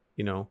original,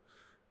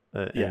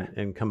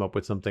 and come up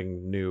with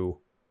something new.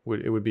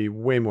 It would be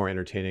way more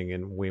entertaining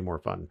and way more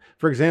fun.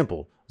 For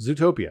example,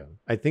 Zootopia.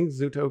 I think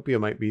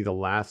Zootopia might be the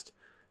last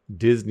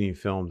Disney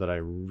film that I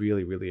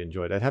really, really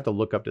enjoyed. I'd have to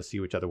look up to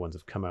see which other ones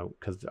have come out,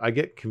 because I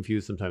get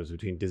confused sometimes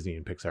between Disney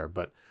and Pixar,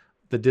 but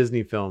the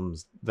Disney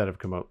films that have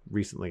come out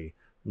recently,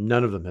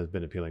 none of them has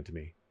been appealing to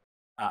me.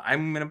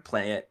 I'm going to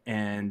play it,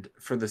 and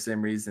for the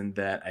same reason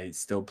that I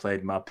still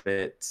played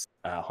Muppets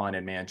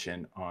Haunted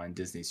Mansion on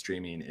Disney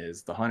streaming,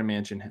 is the Haunted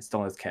Mansion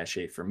still has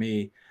cachet for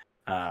me.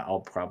 I'll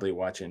probably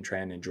watch it and try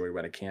and enjoy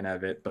what I can out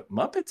of it, but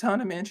Muppets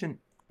Haunted Mansion,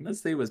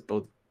 honestly, was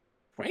both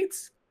quite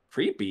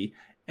creepy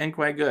and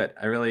quite good.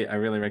 I really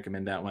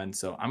recommend that one.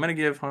 So I'm going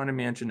to give Haunted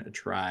Mansion a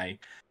try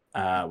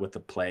with the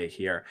play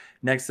here.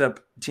 Next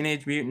up,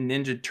 Teenage Mutant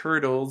Ninja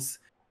Turtles.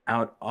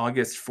 out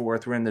August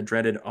 4th. We're in the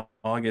dreaded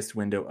August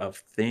window of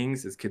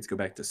things as kids go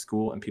back to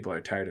school and people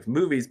are tired of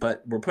movies.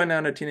 But we're putting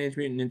out a Teenage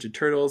Mutant Ninja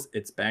Turtles.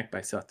 It's backed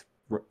by Seth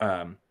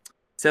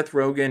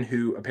Rogen,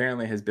 who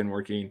apparently has been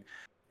working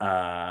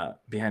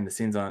behind the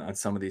scenes on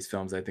some of these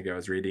films. I think I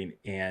was reading,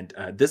 and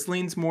this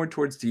leans more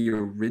towards the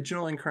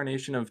original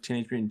incarnation of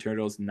Teenage Mutant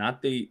Turtles,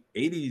 not the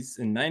 80s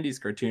and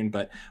 90s cartoon,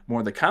 but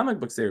more the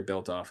comic books they were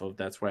built off of.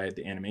 That's why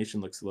the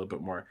animation looks a little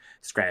bit more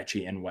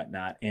scratchy and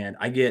whatnot. And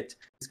I get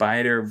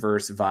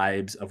Spider-Verse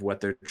vibes of what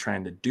they're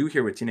trying to do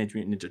here with Teenage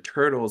Mutant Ninja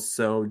Turtles.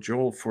 So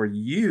Joel, for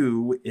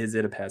you, is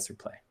it a pass or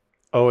play?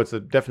 Oh, it's a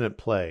definite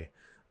play.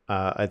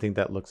 I think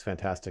that looks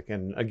fantastic.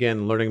 And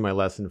again, learning my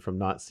lesson from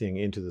not seeing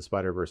Into the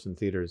Spider-Verse in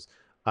theaters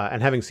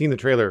and having seen the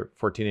trailer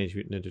for Teenage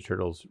Mutant Ninja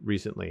Turtles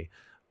recently,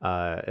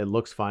 it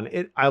looks fun.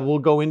 I will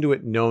go into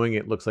it knowing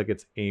it looks like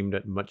it's aimed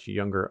at much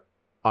younger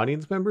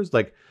audience members.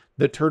 Like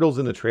the turtles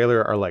in the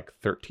trailer are like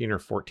 13 or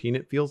 14.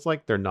 It feels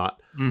like they're not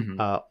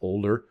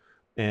older.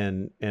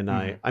 I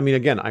mean,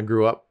 again, I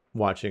grew up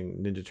watching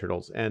Ninja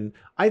Turtles, and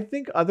I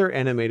think other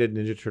animated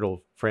Ninja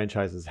Turtle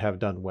franchises have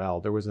done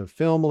well. There was a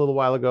film a little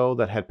while ago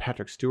that had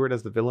Patrick Stewart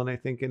as the villain, I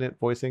think, in it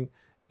voicing,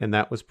 and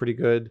that was pretty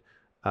good.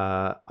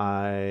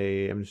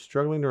 I am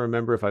struggling to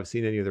remember if I've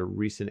seen any of the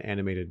recent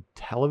animated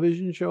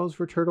television shows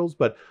for Turtles,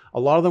 but a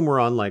lot of them were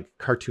on like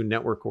Cartoon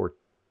Network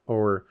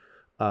or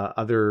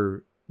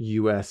other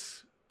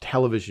US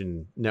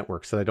television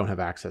networks that I don't have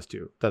access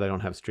to, that I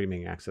don't have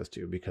streaming access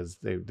to, because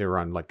they were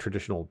on like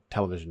traditional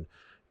television.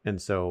 And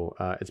so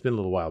it's been a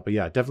little while, but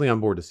yeah, definitely on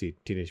board to see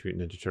Teenage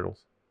Mutant Ninja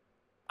Turtles.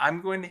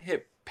 I'm going to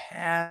hit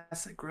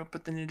pass. I grew up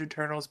with the Ninja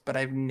Turtles, but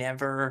I've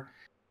never,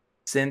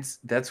 since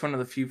that's one of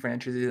the few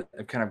franchises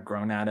I've kind of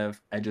grown out of.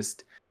 I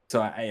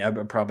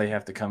would probably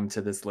have to come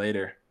to this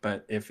later,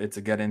 but if it's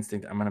a gut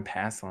instinct, I'm going to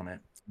pass on it.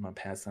 I'm going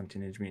to pass on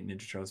Teenage Mutant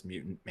Ninja Turtles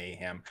Mutant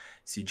Mayhem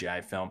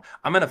CGI film.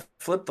 I'm going to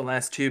flip the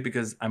last two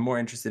because I'm more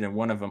interested in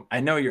one of them.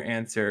 I know your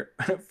answer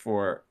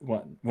for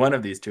one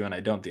of these two, and I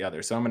don't the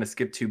other. So I'm going to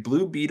skip to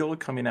Blue Beetle,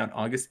 coming out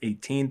August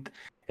 18th.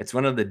 It's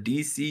one of the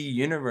DC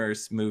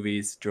Universe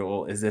movies,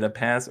 Joel. Is it a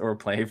pass or a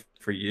play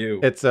for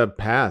you? It's a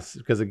pass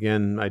because,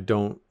 again, I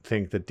don't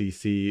think that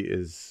DC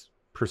is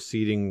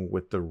proceeding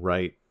with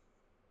they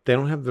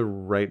don't have the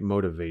right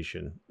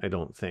motivation, I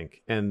don't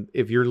think. And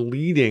if you're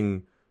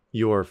leading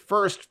your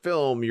first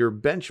film, your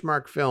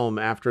benchmark film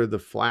after The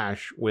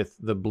Flash with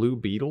the Blue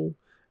Beetle,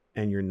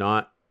 and you're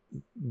not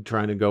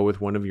trying to go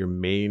with one of your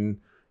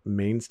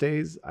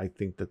mainstays, I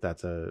think that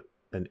that's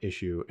an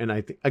issue. And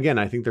I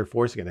think they're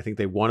forcing it. I think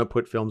they want to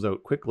put films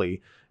out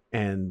quickly,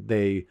 and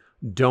they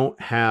don't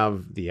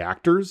have the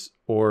actors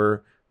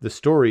or the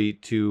story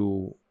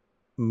to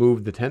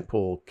move the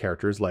tentpole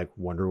characters like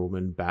Wonder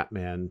Woman,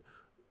 Batman,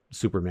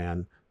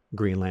 Superman,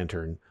 Green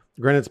Lantern.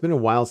 Granted, it's been a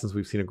while since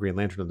we've seen a Green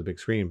Lantern on the big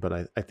screen,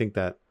 but I think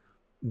that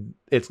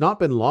it's not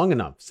been long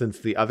enough since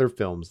the other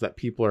films that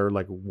people are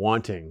like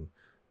wanting,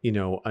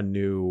 a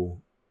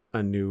new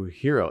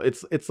hero.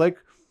 It's like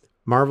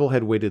Marvel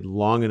had waited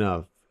long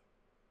enough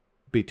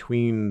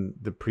between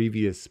the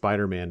previous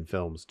Spider-Man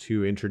films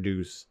to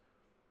introduce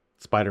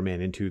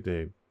Spider-Man into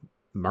the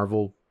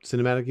Marvel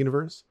Cinematic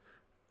Universe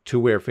to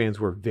where fans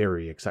were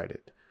very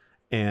excited.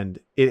 And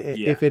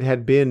if it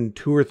had been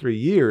 2 or 3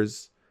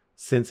 years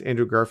since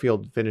Andrew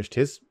Garfield finished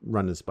his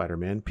run as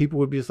Spider-Man, people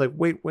would be just like,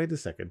 wait a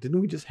second, didn't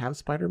we just have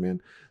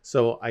Spider-Man?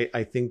 So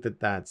I think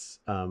that's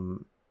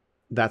an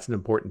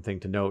important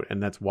thing to note.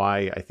 And that's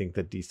why I think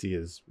that DC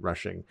is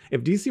rushing.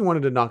 If DC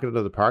wanted to knock it out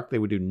of the park, they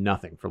would do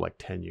nothing for like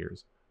 10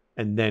 years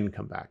and then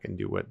come back and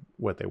do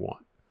what they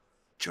want.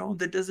 Joel,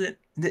 that doesn't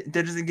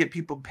get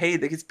people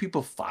paid. That gets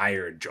people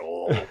fired,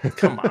 Joel.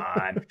 Come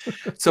on.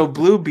 So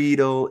Blue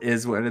Beetle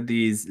is one of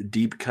these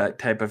deep cut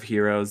type of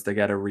heroes they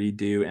got to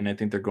redo, and I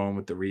think they're going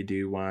with the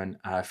redo one.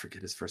 I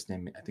forget his first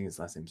name. I think his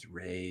last name's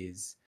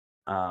Reyes.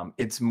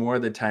 It's more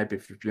the type,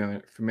 if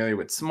you're familiar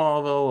with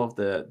Smallville, of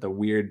the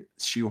weird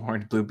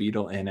shoehorned Blue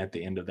Beetle in at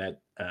the end of that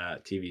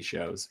TV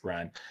show's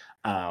run,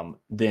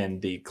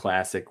 than the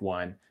classic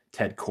one,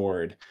 Ted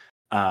Kord.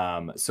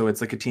 So it's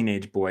like a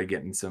teenage boy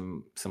getting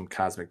some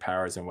cosmic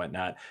powers and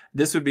whatnot.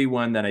 This would be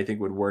one that I think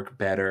would work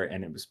better,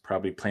 and it was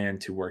probably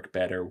planned to work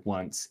better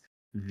once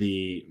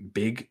the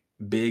big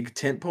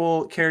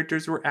tentpole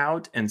characters were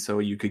out, and so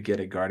you could get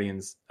a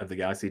Guardians of the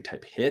Galaxy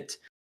type hit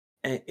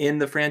in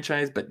the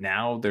franchise. But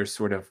now they're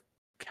sort of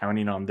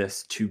counting on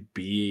this to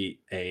be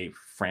a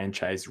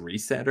franchise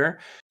resetter.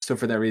 So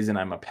for that reason,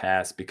 I'm a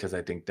pass, because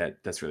I think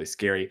that's really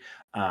scary.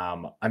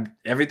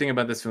 Everything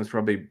about this film is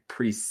probably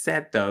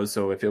preset though.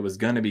 So if it was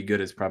going to be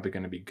good, it's probably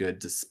going to be good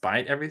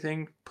despite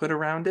everything put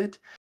around it.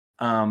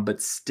 But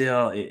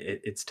still,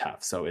 it's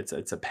tough. So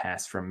it's a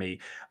pass from me.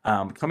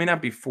 Coming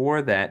up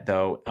before that,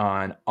 though,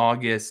 on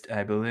August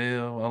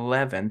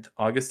 11th,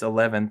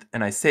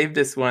 and I saved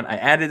this one. I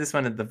added this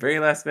one at the very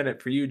last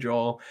minute for you,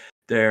 Joel.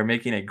 They're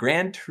making a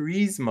Gran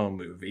Turismo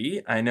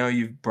movie. I know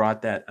you've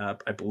brought that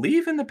up, I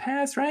believe, in the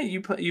past, right?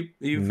 You've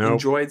Nope.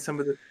 enjoyed some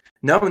of the...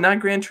 No,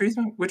 not Gran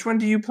Turismo. Which one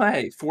do you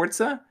play?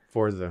 Forza?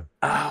 Forza.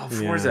 Oh,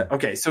 Forza. Yeah.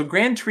 Okay, so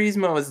Gran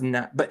Turismo is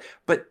not...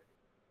 But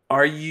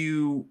Are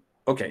you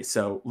okay?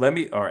 So let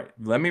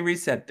me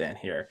reset then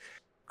here.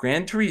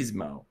 Gran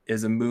Turismo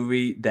is a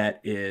movie that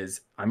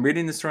is, I'm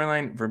reading the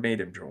storyline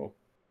verbatim, Joel.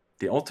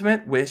 The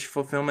ultimate wish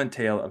fulfillment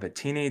tale of a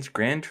teenage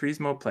Gran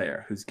Turismo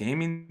player whose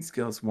gaming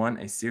skills won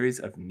a series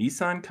of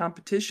Nissan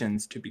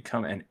competitions to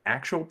become an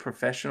actual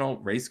professional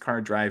race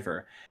car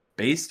driver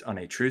based on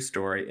a true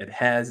story. It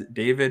has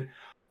David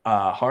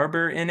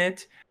Harbour in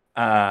it.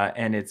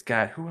 And it's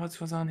got, who else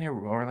was on there?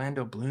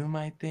 Orlando Bloom,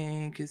 I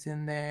think, is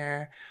in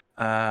there.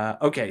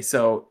 Okay,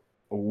 so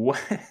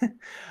what?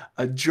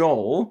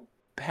 Joel,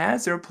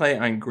 pass or play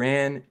on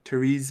Gran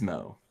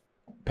Turismo?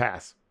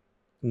 Pass.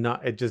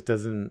 Not. It just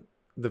doesn't.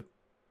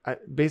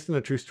 Based on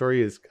a true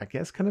story is, I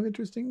guess, kind of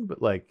interesting,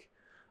 but like,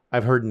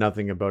 I've heard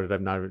nothing about it.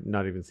 I've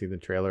not even seen the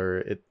trailer.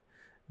 It,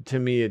 to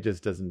me, it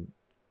just doesn't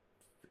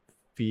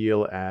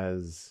feel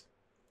as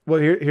well.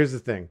 Here's the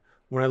thing.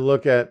 When I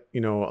look at, a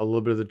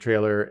little bit of the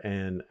trailer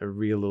and I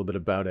read a little bit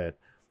about it,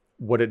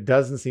 what it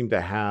doesn't seem to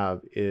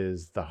have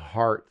is the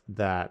heart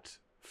that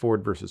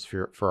Ford versus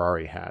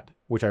Ferrari had,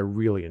 which I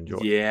really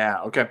enjoyed.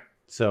 Yeah. Okay.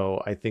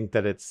 So I think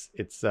that it's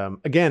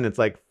again, it's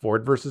like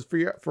Ford versus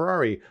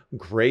Ferrari,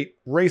 great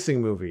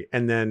racing movie,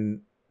 and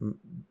then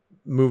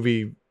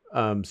movie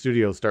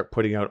studios start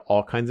putting out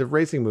all kinds of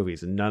racing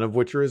movies, and none of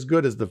which are as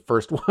good as the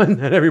first one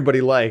that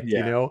everybody liked,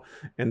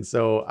 And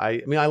so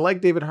I mean, I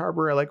like David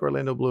Harbour, I like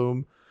Orlando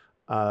Bloom.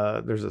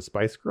 There's a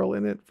Spice Girl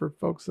in it for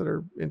folks that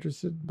are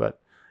interested, but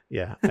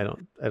yeah,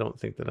 I don't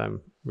think that I'm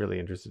really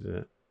interested in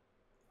it.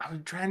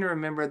 I'm trying to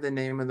remember the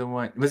name of the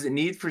one. Was it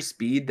Need for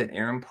Speed that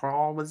Aaron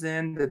Paul was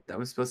in? That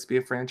was supposed to be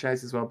a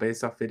franchise as well,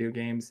 based off video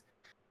games,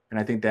 and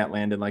I think that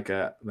landed like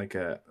a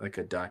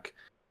duck.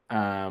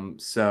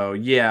 So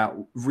yeah,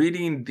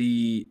 reading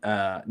the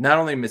not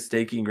only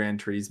mistaking Gran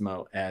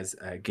Turismo as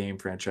a game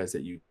franchise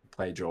that you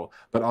play, Joel,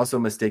 but also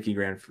mistaking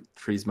Gran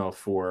Turismo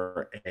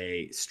for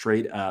a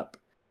straight up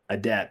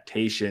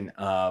adaptation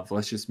of,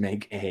 let's just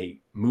make a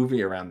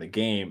movie around the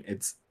game.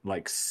 It's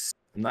like,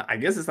 I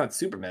guess it's not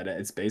super meta.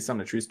 It's based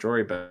on a true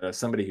story, but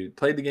somebody who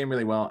played the game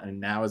really well and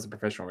now is a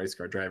professional race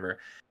car driver.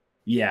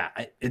 Yeah,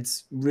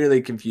 it's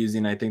really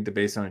confusing. I think the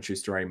based on a true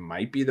story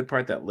might be the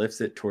part that lifts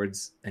it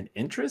towards an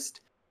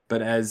interest.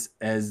 But as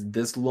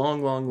this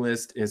long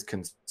list is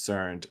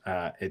concerned,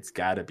 it's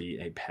got to be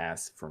a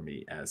pass for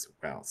me as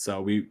well.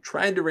 So we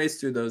tried to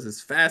race through those as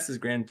fast as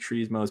Gran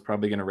Turismo is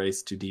probably going to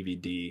race to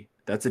DVD.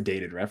 That's a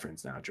dated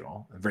reference now,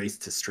 Joel. Race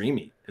to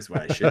streaming is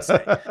what I should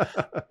say.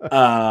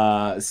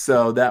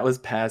 So that was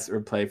pass or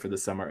play for the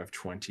summer of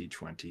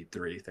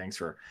 2023. Thanks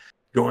for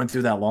going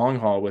through that long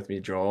haul with me,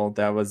 Joel.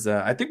 That was,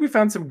 I think we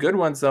found some good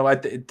ones, though.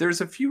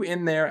 There's a few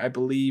in there. I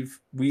believe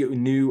we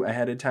knew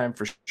ahead of time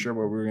for sure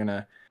where we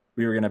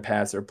were gonna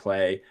pass or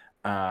play.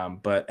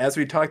 But as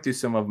we talked through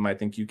some of them, I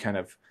think you kind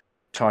of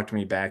talked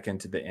me back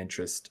into the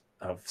interest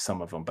of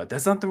some of them. But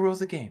that's not the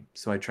rules of the game.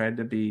 So I tried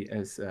to be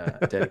as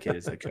dedicated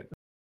as I could.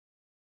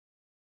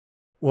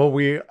 Well,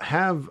 we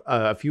have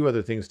a few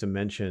other things to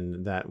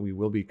mention that we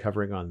will be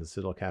covering on the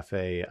Citadel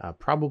Cafe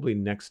probably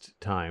next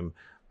time.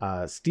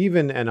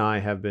 Steven and I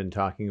have been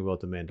talking about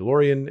The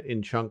Mandalorian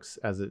in chunks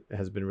as it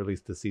has been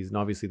released this season.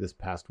 Obviously, this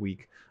past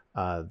week,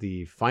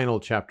 the final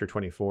chapter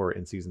 24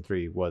 in season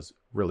 3 was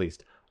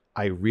released.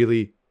 I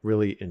really,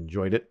 really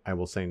enjoyed it. I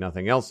will say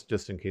nothing else,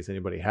 just in case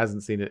anybody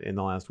hasn't seen it in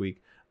the last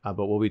week.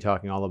 But we'll be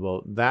talking all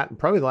about that,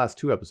 probably the last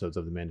 2 episodes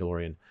of The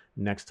Mandalorian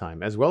next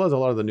time, as well as a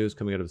lot of the news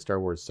coming out of Star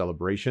Wars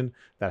Celebration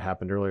that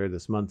happened earlier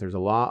this month. There's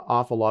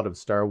awful lot of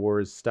Star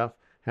Wars stuff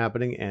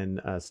happening,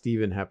 and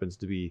Steven happens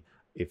to be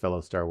a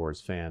fellow Star Wars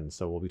fan,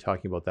 so we'll be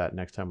talking about that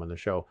next time on the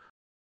show.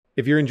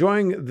 If you're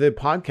enjoying the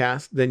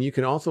podcast, then you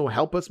can also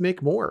help us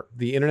make more.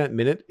 The Internet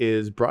Minute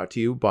is brought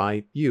to you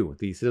by you.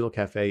 The Citadel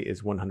Cafe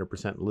is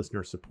 100%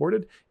 listener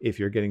supported. If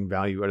you're getting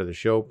value out of the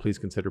show, please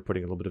consider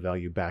putting a little bit of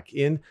value back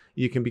in.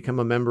 You can become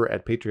a member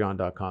at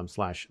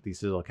patreon.com/the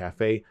Citadel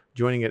Cafe.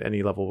 Joining at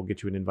any level will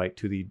get you an invite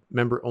to the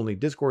member-only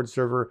Discord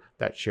server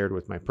that's shared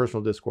with my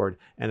personal Discord,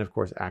 and of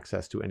course,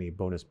 access to any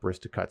bonus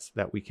barista cuts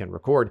that we can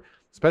record.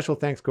 Special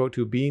thanks go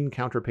to Bean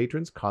Counter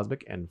patrons,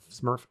 Cosmic and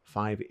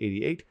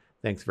Smurf588.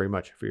 Thanks very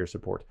much for your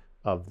support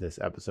of this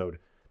episode.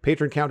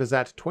 Patron count is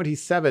at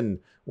 27,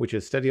 which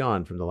is steady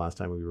on from the last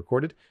time we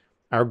recorded.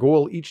 Our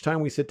goal each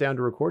time we sit down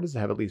to record is to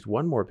have at least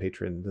one more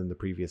patron than the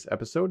previous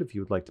episode. If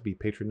you would like to be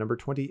patron number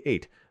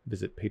 28,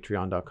 visit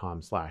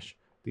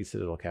patreon.com/the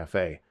Citadel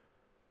Cafe.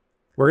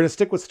 We're going to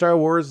stick with Star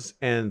Wars,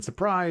 and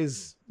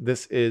surprise,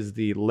 this is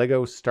the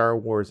Lego Star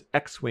Wars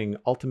X-Wing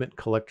Ultimate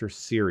Collector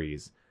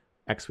Series.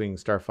 X-Wing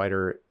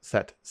Starfighter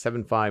set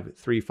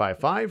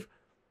 75355.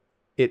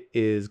 It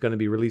is going to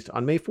be released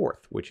on May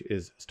 4th, which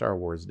is Star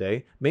Wars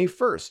Day. May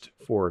 1st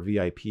for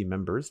VIP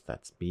members,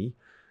 that's me.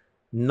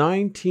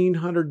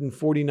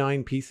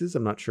 1,949 pieces.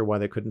 I'm not sure why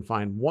they couldn't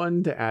find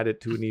one to add it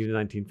to an even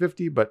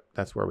 1950, but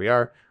that's where we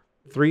are.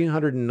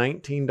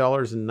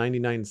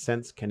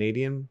 $319.99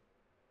 Canadian.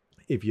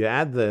 If you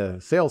add the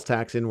sales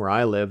tax in where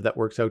I live, that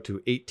works out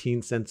to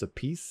 18 cents a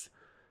piece.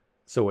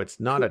 So it's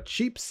not a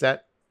cheap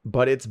set,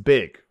 but it's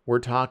big. We're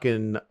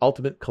talking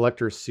Ultimate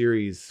Collector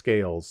Series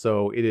scale.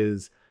 So it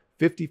is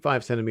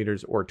 55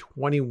 centimeters or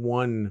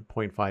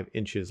 21.5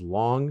 inches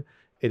long.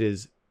 It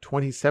is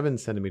 27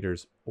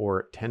 centimeters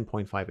or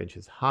 10.5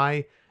 inches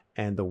high.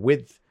 And the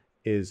width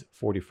is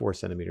 44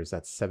 centimeters.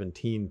 That's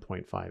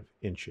 17.5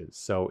 inches.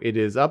 So it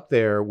is up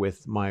there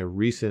with my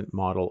recent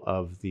model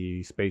of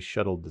the Space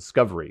Shuttle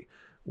Discovery,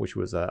 which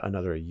was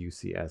another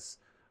UCS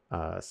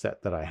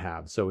set that I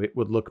have. So it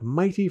would look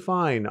mighty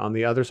fine on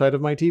the other side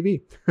of my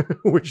TV,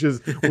 which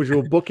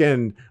will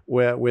bookend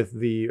with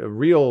the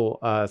real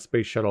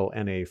space shuttle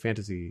and a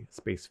fantasy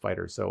space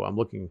fighter. So I'm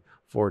looking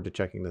forward to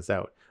checking this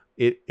out.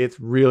 It's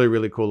really,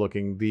 really cool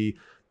looking.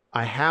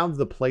 I have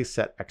the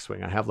playset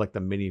X-Wing. I have like the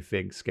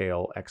minifig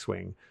scale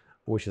X-Wing,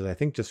 which is, I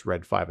think, just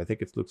Red 5. I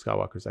think it's Luke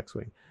Skywalker's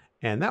X-Wing.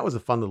 And that was a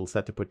fun little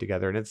set to put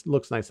together. And it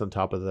looks nice on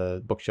top of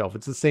the bookshelf.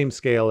 It's the same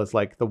scale as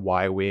like the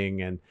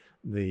Y-Wing and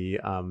the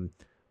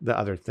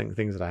other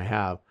things that I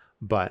have.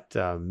 But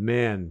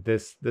man,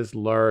 this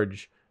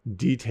large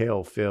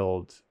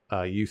detail-filled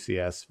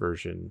UCS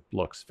version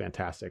looks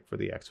fantastic for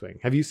the X-Wing.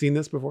 Have you seen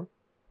this before?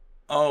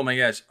 Oh my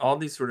gosh, all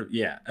these sort of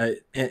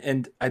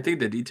and I think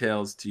the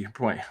details, to your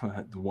point,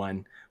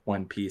 one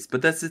piece.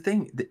 But that's the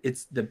thing.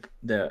 It's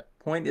the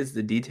point is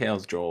the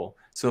details, Joel.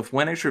 So if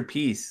one extra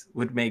piece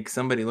would make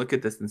somebody look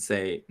at this and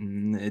say,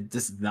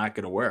 "This is not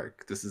going to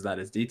work. This is not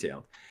as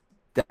detailed."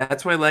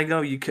 That's why Lego,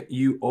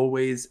 you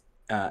always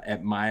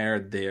admire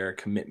their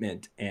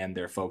commitment and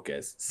their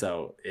focus.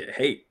 So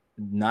hey,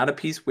 not a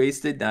piece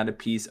wasted, not a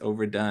piece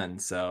overdone.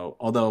 So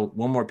although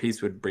one more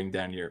piece would bring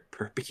down your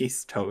per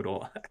piece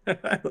total.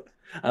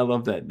 I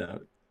love that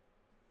note.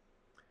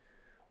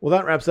 Well,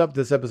 that wraps up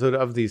this episode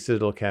of the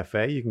Citadel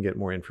Cafe. You can get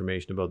more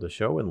information about the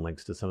show and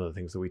links to some of the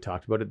things that we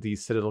talked about at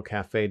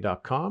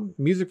thecitadelcafe.com.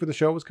 Music for the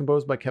show was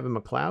composed by Kevin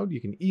MacLeod.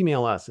 You can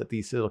email us at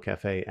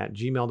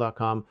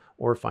thecitadelcafe@gmail.com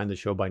or find the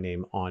show by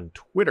name on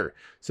Twitter.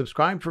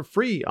 Subscribe for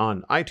free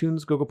on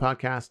iTunes, Google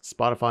Podcasts,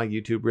 Spotify,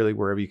 YouTube, really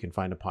wherever you can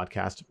find a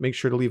podcast. Make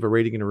sure to leave a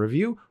rating and a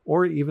review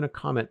or even a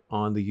comment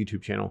on the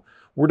YouTube channel.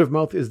 Word of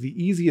mouth is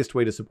the easiest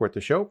way to support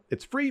the show.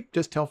 It's free.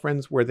 Just tell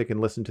friends where they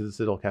can listen to the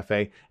Citadel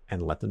Cafe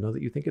and let them know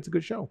that you think it's a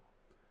good show.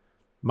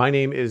 My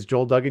name is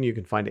Joel Duggan. You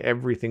can find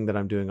everything that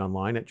I'm doing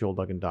online at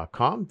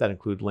joelduggan.com. That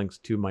includes links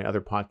to my other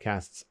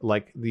podcasts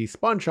like The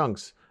Spawn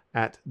Chunks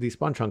at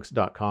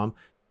thespawnchunks.com.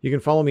 You can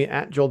follow me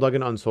at Joel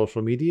Duggan on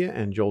social media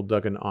and Joel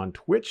Duggan on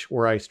Twitch,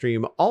 where I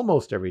stream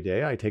almost every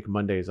day. I take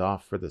Mondays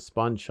off for the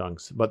Spawn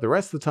Chunks, but the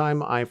rest of the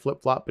time I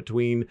flip-flop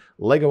between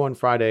Lego on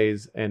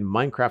Fridays and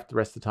Minecraft the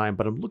rest of the time.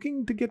 But I'm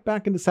looking to get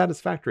back into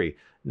Satisfactory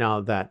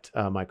now that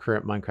my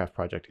current Minecraft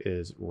project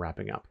is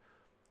wrapping up.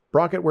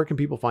 Brockett, where can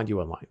people find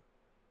you online?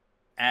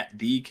 At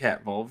the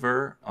Cat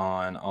Volver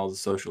on all the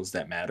socials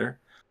that matter.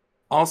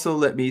 Also,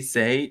 let me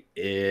say,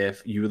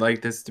 if you would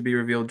like this to be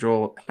revealed,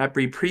 Joel,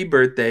 happy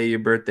pre-birthday. Your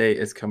birthday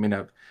is coming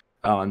up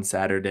on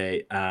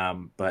Saturday,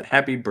 but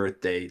happy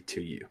birthday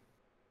to you.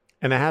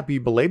 And a happy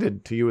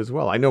belated to you as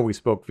well. I know we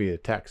spoke via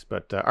text,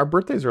 but our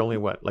birthdays are only,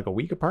 like a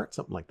week apart?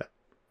 Something like that.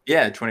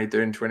 Yeah,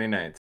 23rd and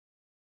 29th.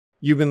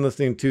 You've been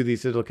listening to the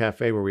Citadel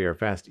Cafe, where we are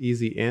fast,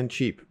 easy, and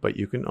cheap, but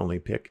you can only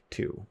pick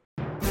two.